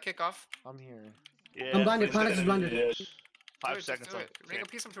kick off? I'm here. Yeah. I'm blinded, please Planet do is it. blinded. Do 5 it, just seconds. do it. Okay. Ring a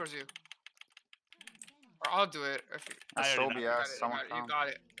piece towards you. Or I'll do it. If you, I I still already be know. someone you come. got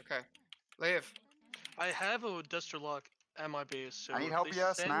it. Okay. Live. I have a Desterlock at my base, so I need if help, they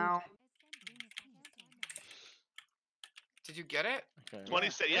yes, send- now. Did you get it? Okay. 20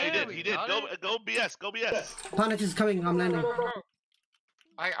 seconds. Yeah, Yeah, he we did. got Go BS. Go BS. Planet is coming, I'm landing.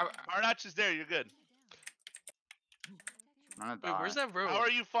 Arnach is there. You're good. I'm gonna Wait, where's die. that road? How are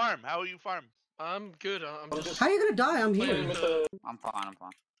you farm? I'm good. I'm just. How are you gonna die? I'm playing here. with the- I'm fine.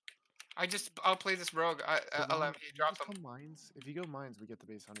 I'll play this rogue. LM. He drops Just him. come mines. If you go mines, we get the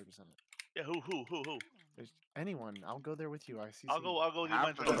base 100%. Yeah. Who? There's anyone. I'll go there with you. I see. I'll go. You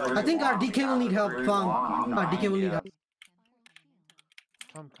might. I think our DK will need help. Our DK will need help.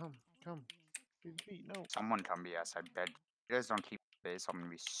 Come. Feet, no. Someone come BS, I beg. You guys don't keep base, I'm gonna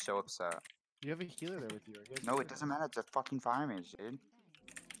be so upset. You have a healer there with you. I guess No, it doesn't matter. It's a fucking fire mage, dude.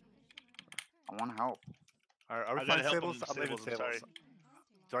 I want help. Are we I gotta fine help stables? them, I'm leaving stables, I'm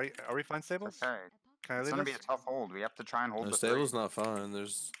stables. Are we fine stables? Okay. Can I It's leave gonna us? be a tough hold. We have to try and hold The the stable's three. not fine.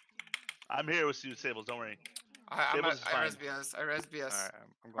 There's. I'm here with you, Stables. Don't worry. I Stables is res fine. BS. I res BS. Alright,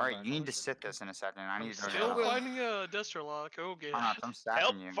 I'm going Alright, back. you need to sit this in a second. I need to go Still down. finding a Desterlock. Okay. I'm Help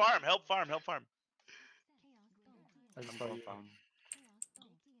stacking you. farm. I just I'm saw going you. farm.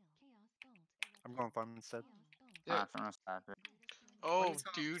 I'm going farm instead. Yeah. I'm gonna stack it. Oh, Please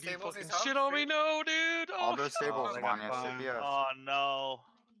help. dude, you Stables fucking needs help. shit on me, no, dude. All Oh, those stables, I got Vanya, farm. sit BS. Oh no.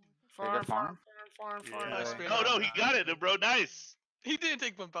 Farm. farm? Nice, man. No, he got it, bro. Nice. He didn't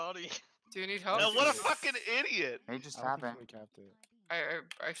take my body. Do you need help? No, what a fucking idiot! He just I don't think happened. we capped it.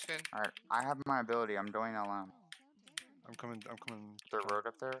 I spin. Alright, I have my ability. I'm doing LM. I'm coming. Is there a road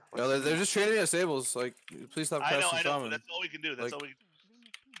up there? Yeah, they're just training at stables. Like, please stop I know, casting I know. shaman. That's all we can do. That's all we.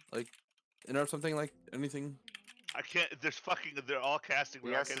 Like, interrupt something like anything. I can't. There's fucking. They're all casting.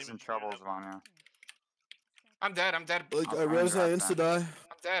 Bro. I BS can't is even in trouble, Xylvana. I'm dead. I'm dead. Like, I'll I find res, your I ass insta then. die.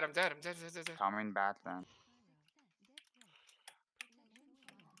 I'm dead. I'm dead. I'm dead. Dead. Coming back then.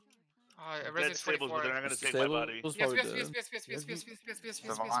 Dead Resident stables, but 24. they're not gonna take my body. Stables Yes, probably yes, dead. yes, yes, yes, yes, yes, yes, yes,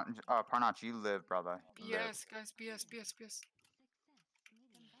 yes, yes. Parnach, you live, brother. You live. BS, guys, BS.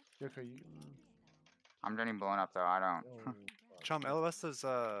 Okay, you. I'm getting blown up though. I don't. Chum, LOS is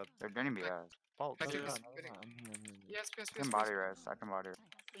They're getting BS. fault. I No, think no, it's no, spinning. I'm here. Yes, I can body rest. I can body rest.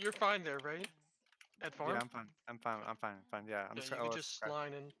 You're fine there, right? At farm? Yeah, I'm fine. Yeah, I'm Yeah, just you LOS. could just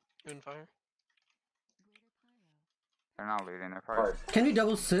line in Moonfire. They're not leading. They're probably. Can we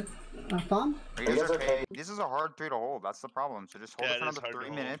double sit farm? Are you guys okay? This is a hard 3 to hold. That's the problem. So just hold Yeah, it for it is another hard to 3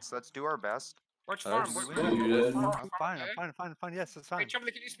 hold. minutes. Let's do our best. Which I farm? just- Which you did. I'm fine. Yes, it's fine. Wait,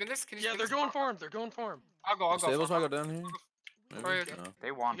 Chumley, can you spin this? Can you Yeah, spin they're this? going farm. They're going farm. I'll go. Stables might farm. go down here. Maybe? Wait, No. They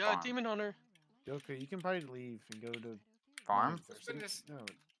You want got farm. a Demon Hunter. Okay, you can probably leave and go to Farm? mines or Spin something. this.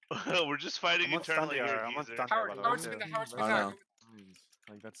 No, We're just fighting I'm on internally Sunday, here, I'm on geezer. Sunday, Howard, by the Howard, way. spin Yeah. that. Howard, spin I that. know. mines.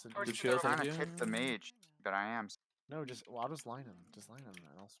 Like that's the. Or Good just shield, I'm trying thank to you. tip the mage, but I am. No, just well, I'll just line them. Just line them.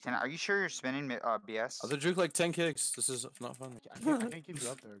 And I'll Can, are you sure you're spinning BS? I'll juke like 10 kicks. This is not fun. I can't keep you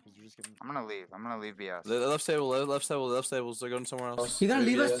up there because you're just getting. I'm gonna leave. I'm gonna leave BS. The left stable, left stables. They're going somewhere else. You're gonna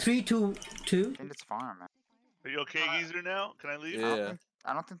leave us Yeah. 3-2-2? I think it's farm, man. Are you okay, geezer? Now? Can I leave? Yeah.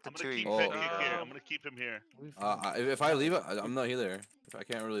 I don't think the I'm two gonna of keep you Pet can Kick leave. here. I'm gonna keep him here. If I leave, I'm not either. If I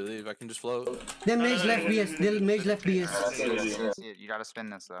can't really leave, I can just float. Then mage left BS. They'll mage left BS. See it. You gotta spin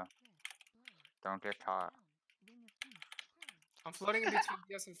this though. Don't get caught. I'm floating in between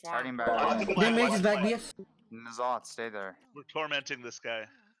BS and farm. Starting back. Then mage is back BS. Nazat, stay there. We're tormenting this guy.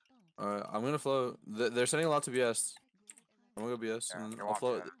 Alright, I'm gonna float. They're sending a lot to BS. I'm gonna go BS Yeah, and go I'll on,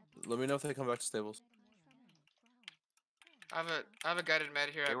 float. yeah. Let me know if they come back to stables. I have a guided med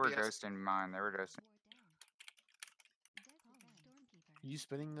here They at were BS. ghosting mine. They were ghosting. You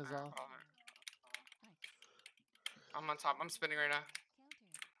spinning this off? I'm on top. I'm spinning right now.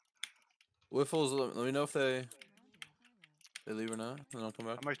 Whiffles, let me know if they leave or not, and then I'll come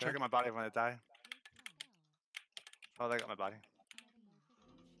back. I'm gonna trigger my body when I die. Oh, they got my body.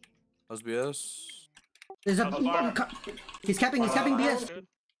 How's BS? There's a. He's capping BS. Good.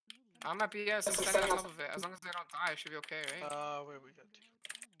 I'm at BS. I'm standing on top of it. As long as they don't die, it should be okay, right? Wait, we got two.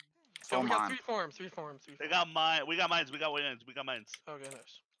 Still Oh, we got mine. three farms. They got mine. We got mines. We got mines. Okay,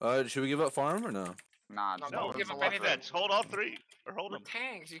 nice. Should we give up farm or no? Nah, No, just don't hold give it. up Fuck anything. that. Just hold all 3 or hold We're them.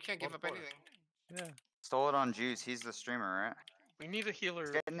 tanks. You can't give up anything. Yeah. Stole it on Juice. He's the streamer, right? We need a healer.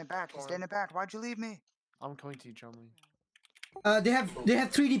 He's getting it back. He's getting it back. Why'd you leave me? I'm coming to you, Chumley. They have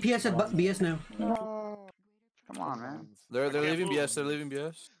 3 DPS at BS now. No. Come on, man. They're can't leaving move. BS. They're leaving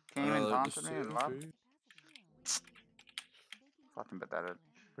BS. Can't even they're taunt just me and two, love. three. Fucking pathetic.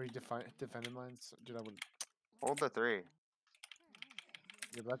 Were you defending mines? Dude, I would. Hold the 3. Yeah,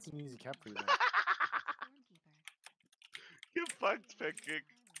 but that's an easy cap for you. Man. Get fucked, Pet Kick.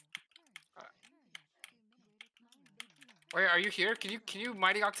 Wait, are you here? Can you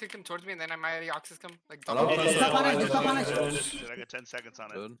mighty ox him towards me and then I mighty ox him like I don't double? know. Stop on it, stop on it. Dude, I got 10 seconds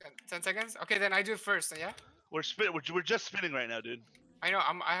on it. Good. 10 seconds? Okay, then I do it first. Yeah. We're just spinning right now, dude. I know.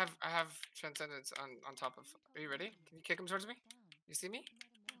 I have transcendence on top of. Are you ready? Can you kick him towards me? You see me?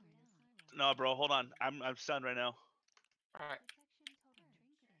 No, bro. Hold on. I'm stunned right now. All right.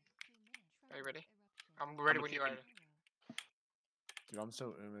 Are you ready? I'm ready I'ma when you kick are. him. Dude, I'm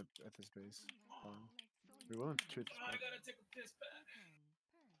so at this base. We willing to treat this back. Take a piss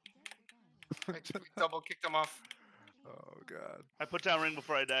back. Double kicked him off. Oh god. I put down ring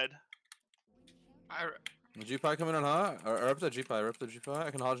before I died. G-Pie coming in hot? Or up the G-Pie,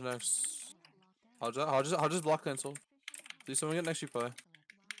 I can Hodge next. Hodge just block cancel. Please someone get next G-Pie.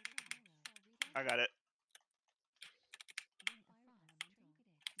 I got it.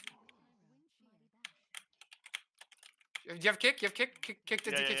 You have kick? You have kick? Kick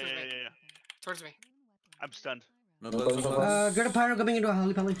the Yeah, DK yeah, towards yeah, me. yeah, yeah. Towards me. I'm stunned. No close. Get a pyro coming into a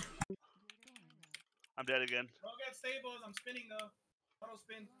Holy Pally. I'm dead again. Rogue at stables. I'm spinning though. Auto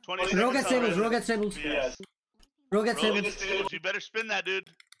spin. 20 Rogue at seconds stables, on rogue at stables. Yes. Rogue at Rogue stables. at stables. You better spin that, dude.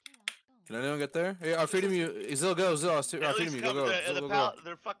 Can anyone get there? Hey, I'll feed him you. Zil, go. Zil, I'll feed him you. Go. The Zil, pal,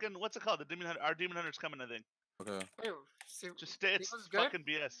 they're fucking. What's it called? The demon hunter. Our demon hunter's coming, I think. Okay. Just stay. It's what's good? fucking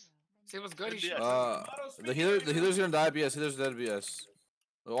BS. See what's good? Good You should. BS. The healer's gonna die BS. Healer's dead BS.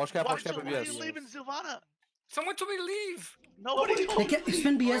 Watch cap Why at are you BS. leaving Xylvana? Someone told me to leave. Nobody told me.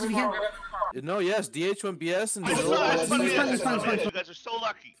 Spin BS if you can. No, yes, DH went BS and I Zil. saw it. It's fine, it's fine, it's fine. You guys are so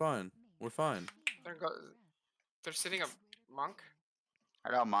lucky. Fine, we're fine. They're sitting a monk.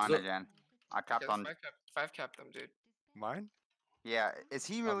 I got mine So- again. I capped on. Five cap them, dude. Mine? Yeah, is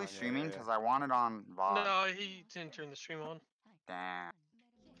he really mine, yeah, streaming? yeah, Because I want it on VOD. No, he didn't turn the stream on. Damn.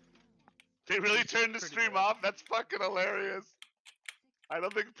 They really turned the stream off? That's fucking hilarious. I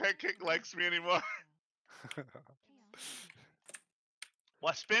don't think Pancake likes me anymore.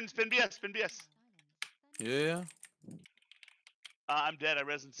 What? Spin BS, spin BS. Yeah. I'm dead. I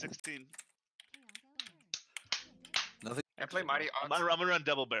res in 16. Nothing. I play Mighty I'm Odds. gonna run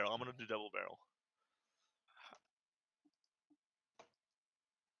double barrel. I'm gonna do double barrel.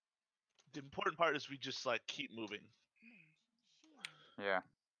 The important part is we just like keep moving. Yeah.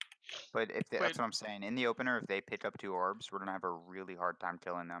 But if they, Wait. that's what I'm saying. In the opener, if they pick up 2 orbs, we're gonna have a really hard time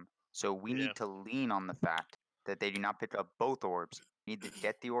killing them. So we Yeah. need to lean on the fact that they do not pick up both orbs. We need to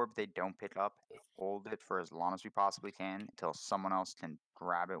get the orb they don't pick up, hold it for as long as we possibly can until someone else can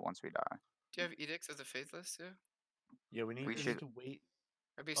grab it once we die. Do you have edicts as a faithless too? Yeah, we need should- to wait.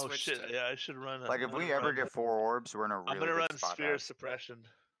 Maybe Oh switch shit! to. Yeah, I should run. Like if we ever get 4 orbs, we're in a really I'm gonna good run spot. sphere guys. suppression.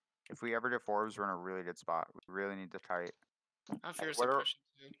 If we ever get 4 orbs, we're in a really good spot. We really need to tight. I have fear What are- suppression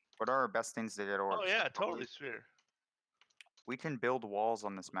too. What are our best things to get orbs? Oh yeah, totally sphere. We can build walls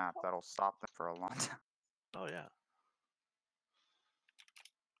on this map that'll stop them for a long time. Oh yeah.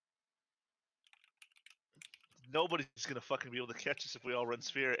 Nobody's gonna fucking be able to catch us if we all run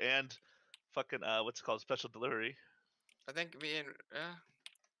sphere and fucking what's it called, special delivery. I think me and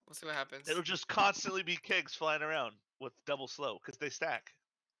we'll see what happens. It'll just constantly be kegs flying around with double slow because they stack.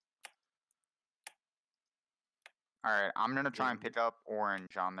 All right, I'm gonna try and pick up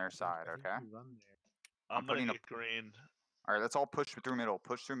orange on their side. I think Okay. we run there. I'm gonna putting a- get green. All right, let's all push through middle.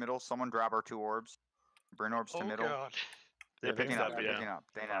 Push through middle. Someone grab our 2 orbs. Bring orbs to Oh middle. god. They're Yeah, picking Picking up, up. They're yeah. picking up.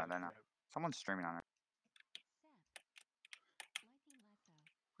 They know. They know. Someone's streaming on it.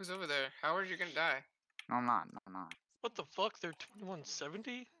 Who's over there? Howard, you're gonna die. No, I'm not. No, I'm not. What the fuck? They're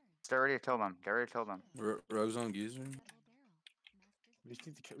 2170? Get ready to kill them. Get ready to kill them. Rogues on Geezer. We just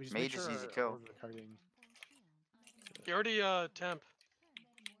need to. We just Mage make is sure easy our kill. orbs are carding. He already temp.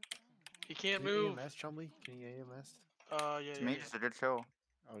 He can't Can you move. AMS, Chumley? Can you AMS? Yeah, Mage is a good kill.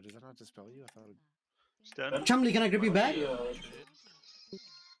 Oh, does that not dispel you? I thought it. Stun. Chumley, can I grip you back? Can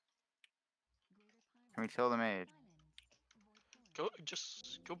we kill the mage?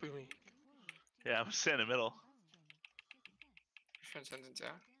 Just go boom me. Yeah, I'm standing in the middle. Transcendence, yeah.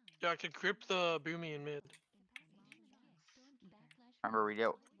 Yeah, I could grip the boomy in mid. Remember, we get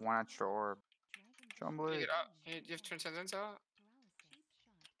 1 extra orb. Can you Jumbly. get out? Do you have transcendence out?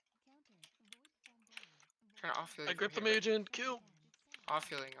 Trying to off healing. I grip the mage and kill. Off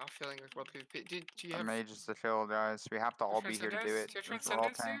healing with world PvP. Do you The have mage is the kill, guys. We have to all be here to do it. Do you have Since we're all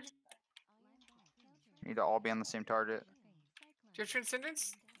transcendence, tanks. dude? We need to all be on the same target. Do you have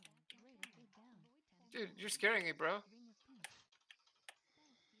transcendence? Dude, you're scaring me, bro.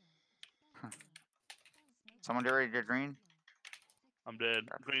 Someone get ready to get green? I'm dead.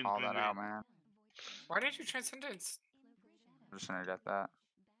 Gotta Green, call green, that green. out, man. Why didn't you transcendence? I'm just gonna get that.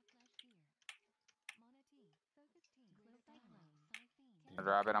 I'm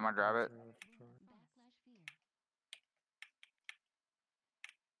gonna grab it.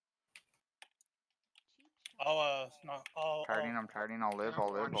 Tidying, I'm tidying. I'll live.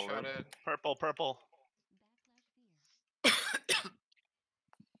 I'll live. I'll live. One-shotted. Purple, purple.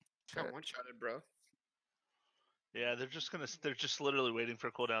 Got one-shotted, bro. Yeah, they're just literally waiting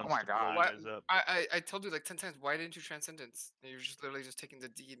for cooldowns. Oh my to blow God. you What? guys up. I told you like 10 times. Why didn't you transcendence? And you're just literally just taking the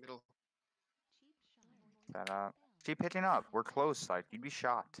D middle. That up. Keep hitting up. We're close. Like you'd be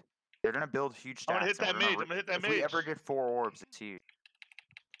shocked. They're gonna build huge stats. I'm gonna hit and that we're mage. I'm gonna hit that if we ever mage. get 4 orbs, it's huge.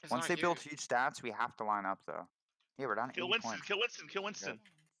 It's Once not they build huge. huge stats, we have to line up though. Yeah, we're down 80 Kill Winston, points. kill Winston, kill Winston.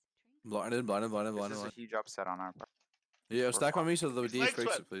 Blinded. This is a huge upset on our part. Yeah, We're stack on me so the He's DH leg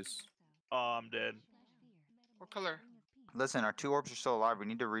breaks swept. it, please. Oh, I'm dead. What color? Listen, our 2 orbs are still alive. We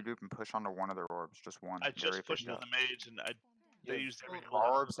need to regroup and push onto one of their orbs. Just one. I Get ready just to pushed pick on up. the mage and they used every Well, Our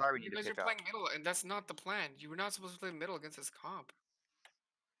cooldown. orbs die. We You need guys to are pick up. playing middle, and that's not the plan. You were not supposed to play middle against this comp.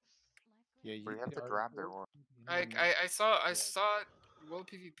 Yeah, We have to grab their orb. I saw world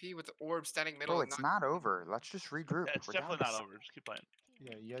PvP with the orb standing middle. Bro, and it's not over. Let's just regroup. Yeah, it's We're down definitely to not over. Just keep playing.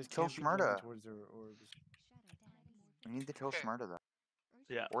 Yeah, you guys Kill can't be going Shmurda. towards their orbs. We need to kill Okay. Shmurda though.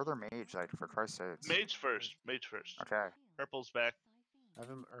 Yeah. Or their mage, like for Christ's sakes. Mage first. Mage first. Okay. Purple's back. I have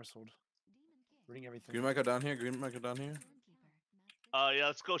him Ursled. Reading everything. Green might go down here. Green might go down here. Yeah,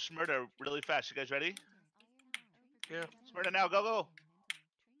 let's go Shmurda really fast. You guys ready? Yeah. Shmurda now, go, go.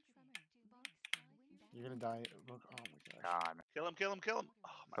 You're gonna die. Look, oh my gosh. God. Kill him, kill him, kill him. Oh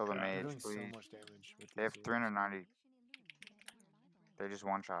my Kill the god. They're mage, doing so please. much damage with They have these 390. They just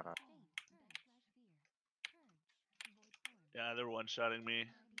one-shot us. Yeah, they're one-shotting me.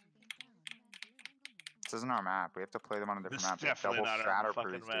 This isn't our map. We have to play them on a different This is map. They have definitely double not our shatter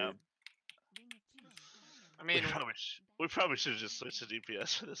fucking priest, map. dude. I mean, We probably should have just switched to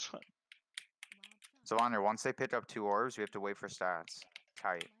DPS for this one. Xylvana, once they pick up 2 orbs, we have to wait for stats.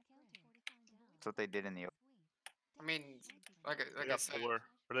 Tight. That's what they did in the. I mean, like They I got said, 4. Or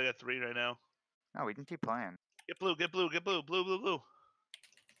they got 3 right now. No, we can keep playing. Get blue, get blue, get blue, blue, blue, blue.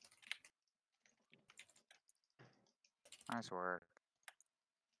 Nice work.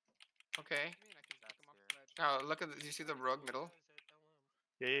 okay. Now look at do you see the rogue middle?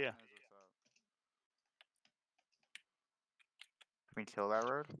 Yeah, yeah, yeah. Can we kill that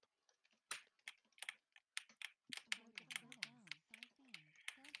road?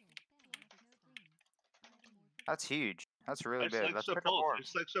 That's huge. That's really It's big. like Let's ship pick up both. orbs.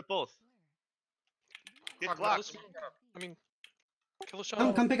 It's like ship both. Get Fuck, Glock. this one. I mean, kill a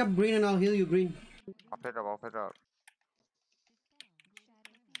shot. Come pick up green and I'll heal you green. I'll pick up. I'll pick up.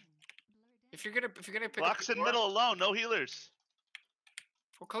 If you're gonna pick Glock's up in middle alone. No healers.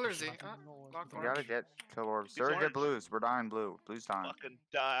 what color is he? Block We gotta orange. get kill orbs. He's They're orange. get blues. We're dying blue. Blue's dying. Fucking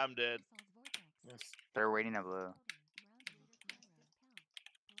die. I'm dead. Yes. They're waiting at blue.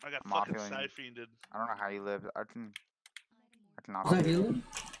 I got I'm fucking off healing. side-fiended. I don't know how you live. I can not Is that heal. healing?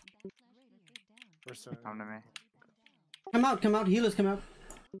 Come to me. Come out, healers come out.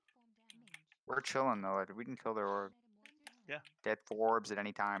 We're chilling though. Like, we can kill their orb. Yeah. Dead 4 orbs at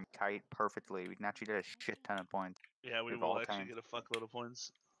any time. Kite perfectly. We can actually get a shit ton of points. Yeah, we We've will all actually tanked. get a fuckload of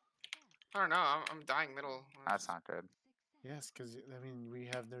points. I don't know. I'm dying middle. That's not good. Yes, because I mean we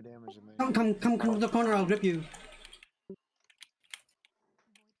have no damage in there. Come to the corner, I'll grip you.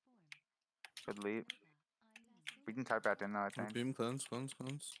 Good leap. We can type back in though, I think. Beam cleanse.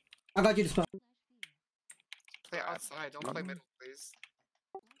 I got you to spot. Play outside. Don't play middle, please.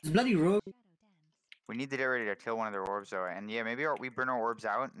 It's bloody rogue. We need to get ready to kill one of their orbs though. And yeah, maybe we burn our orbs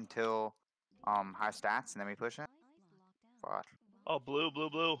out until high stats and then we push it. Fuck. Oh, blue, blue,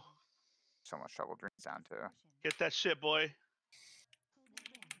 blue. So much trouble drinks down too. Get that shit, boy.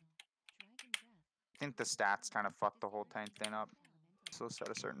 I think the stats kind of fucked the whole tank thing up. So set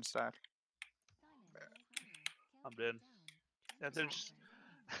a certain stat. I'm dead. Yeah, there's.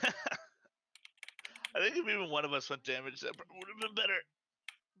 I think if even one of us went damage, that would have been better.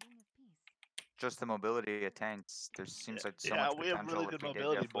 Just the mobility of tanks. There seems like so Yeah, much we have potential really if good we did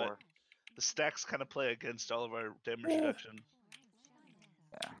mobility, get but 4. the stacks kind of play against all of our damage reduction.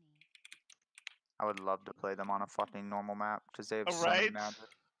 Yeah. I would love to play them on a fucking normal map because they have so many Alright. magic.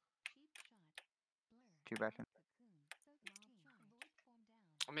 Two back in.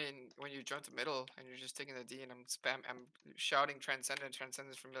 I mean, when you jump to middle and you're just taking the D and I'm shouting transcendence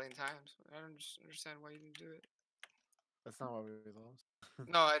for a million times. I don't just understand why you didn't do it. That's not why we lost.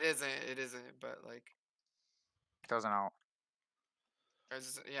 No, it isn't. It isn't. But like, Doesn't help.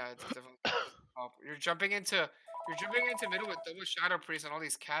 yeah, it's definitely help. You're jumping into middle with double shadow priest and all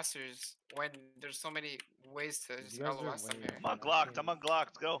these casters when there's so many ways to just You guys are LOS them winning. here. I'm on Glocked. I'm on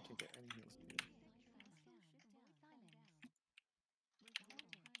Glocked. Go. Can't get any heals.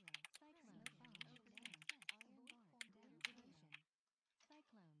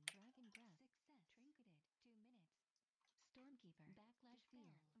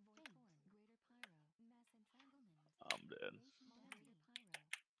 I'm dead.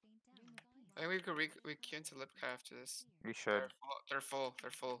 I think we could re-queue into Lipka after this. We should. They're full.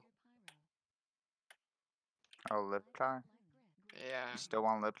 They're full. Oh, lip tie? Yeah. You still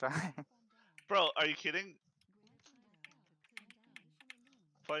want lip tie? Bro, are you kidding?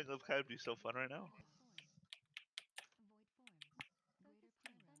 Playing Live Kai would be so fun right now.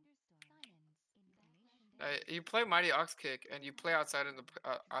 You play Mighty Ox Kick and you play outside of the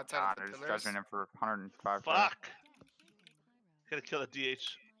God, of the there's pillars. judgment him for 105. Fuck! Gotta kill the DH.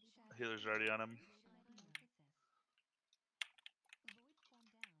 Healer's already on him.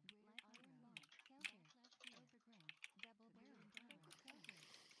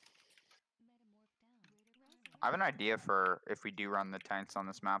 I have an idea for if we do run the tanks on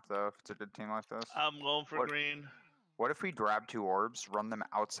this map, though, if it's a good team like this. I'm going for green. What if we grab 2 orbs, run them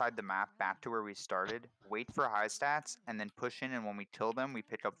outside the map back to where we started, wait for high stats, and then push in, and when we kill them, we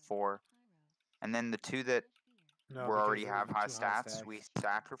pick up 4. And then the 2 that already have high stats, we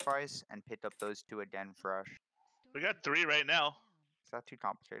sacrifice and pick up those 2 again fresh. We got 3 right now. Is that too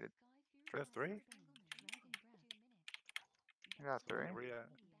complicated? We got 3? We got 3.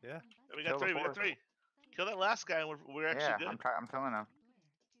 Yeah. We got 3. We got 3. Kill that last guy, and we're actually good. I'm telling him.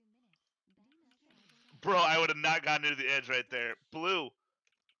 Bro, I would have not gone near the edge right there. Blue.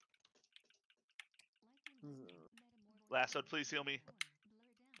 Last one, please heal me.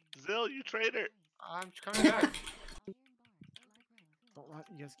 Zill, you traitor. I'm coming back. Don't let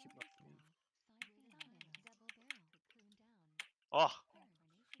you guys keep up. Oh,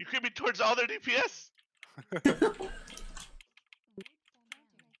 you creeping towards all their DPS?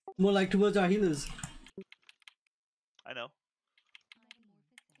 More like towards our healers. I know.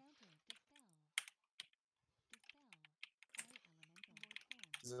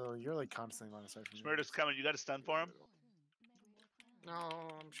 So you're like constantly line of sight from me. Smurder's coming. You got a stun for him? No,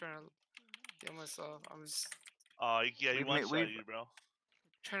 I'm trying to heal myself. I'm just Oh, yeah, you want we've- you, bro.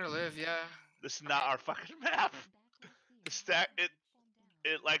 trying to live. Yeah. This is not our fucking map. The stack, it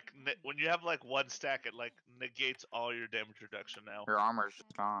like when you have like one stack, it like negates all your damage reduction now. Your armor's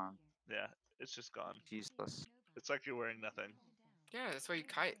just gone. Yeah, it's just gone. It's useless. It's like you're wearing nothing. Yeah, that's why you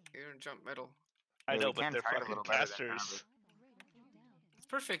kite. You don't jump middle. I Yeah, know, we but can they're kite a fucking little better than casters. It's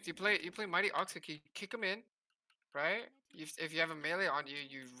perfect. You play Mighty Oxic. You kick them in, right? If you have a melee on you,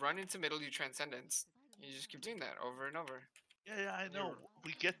 you run into middle. You transcendence. You just keep doing that over and over. Yeah, I know.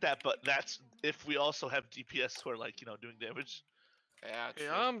 We get that, but that's if we also have DPS who are like, doing damage. Yeah, Hey,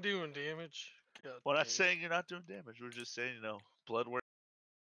 true. I'm doing damage. God We're not dang. saying you're not doing damage. We're just saying, blood work.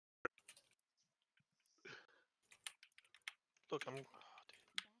 Look, I'm.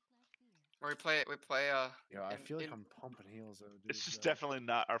 Or we play. Yeah, I feel like I'm pumping heals though, dude. It's just definitely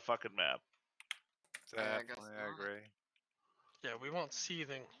not our fucking map. I guess Definitely, I not. agree. Yeah, we want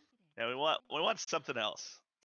seething. Yeah, we want something else.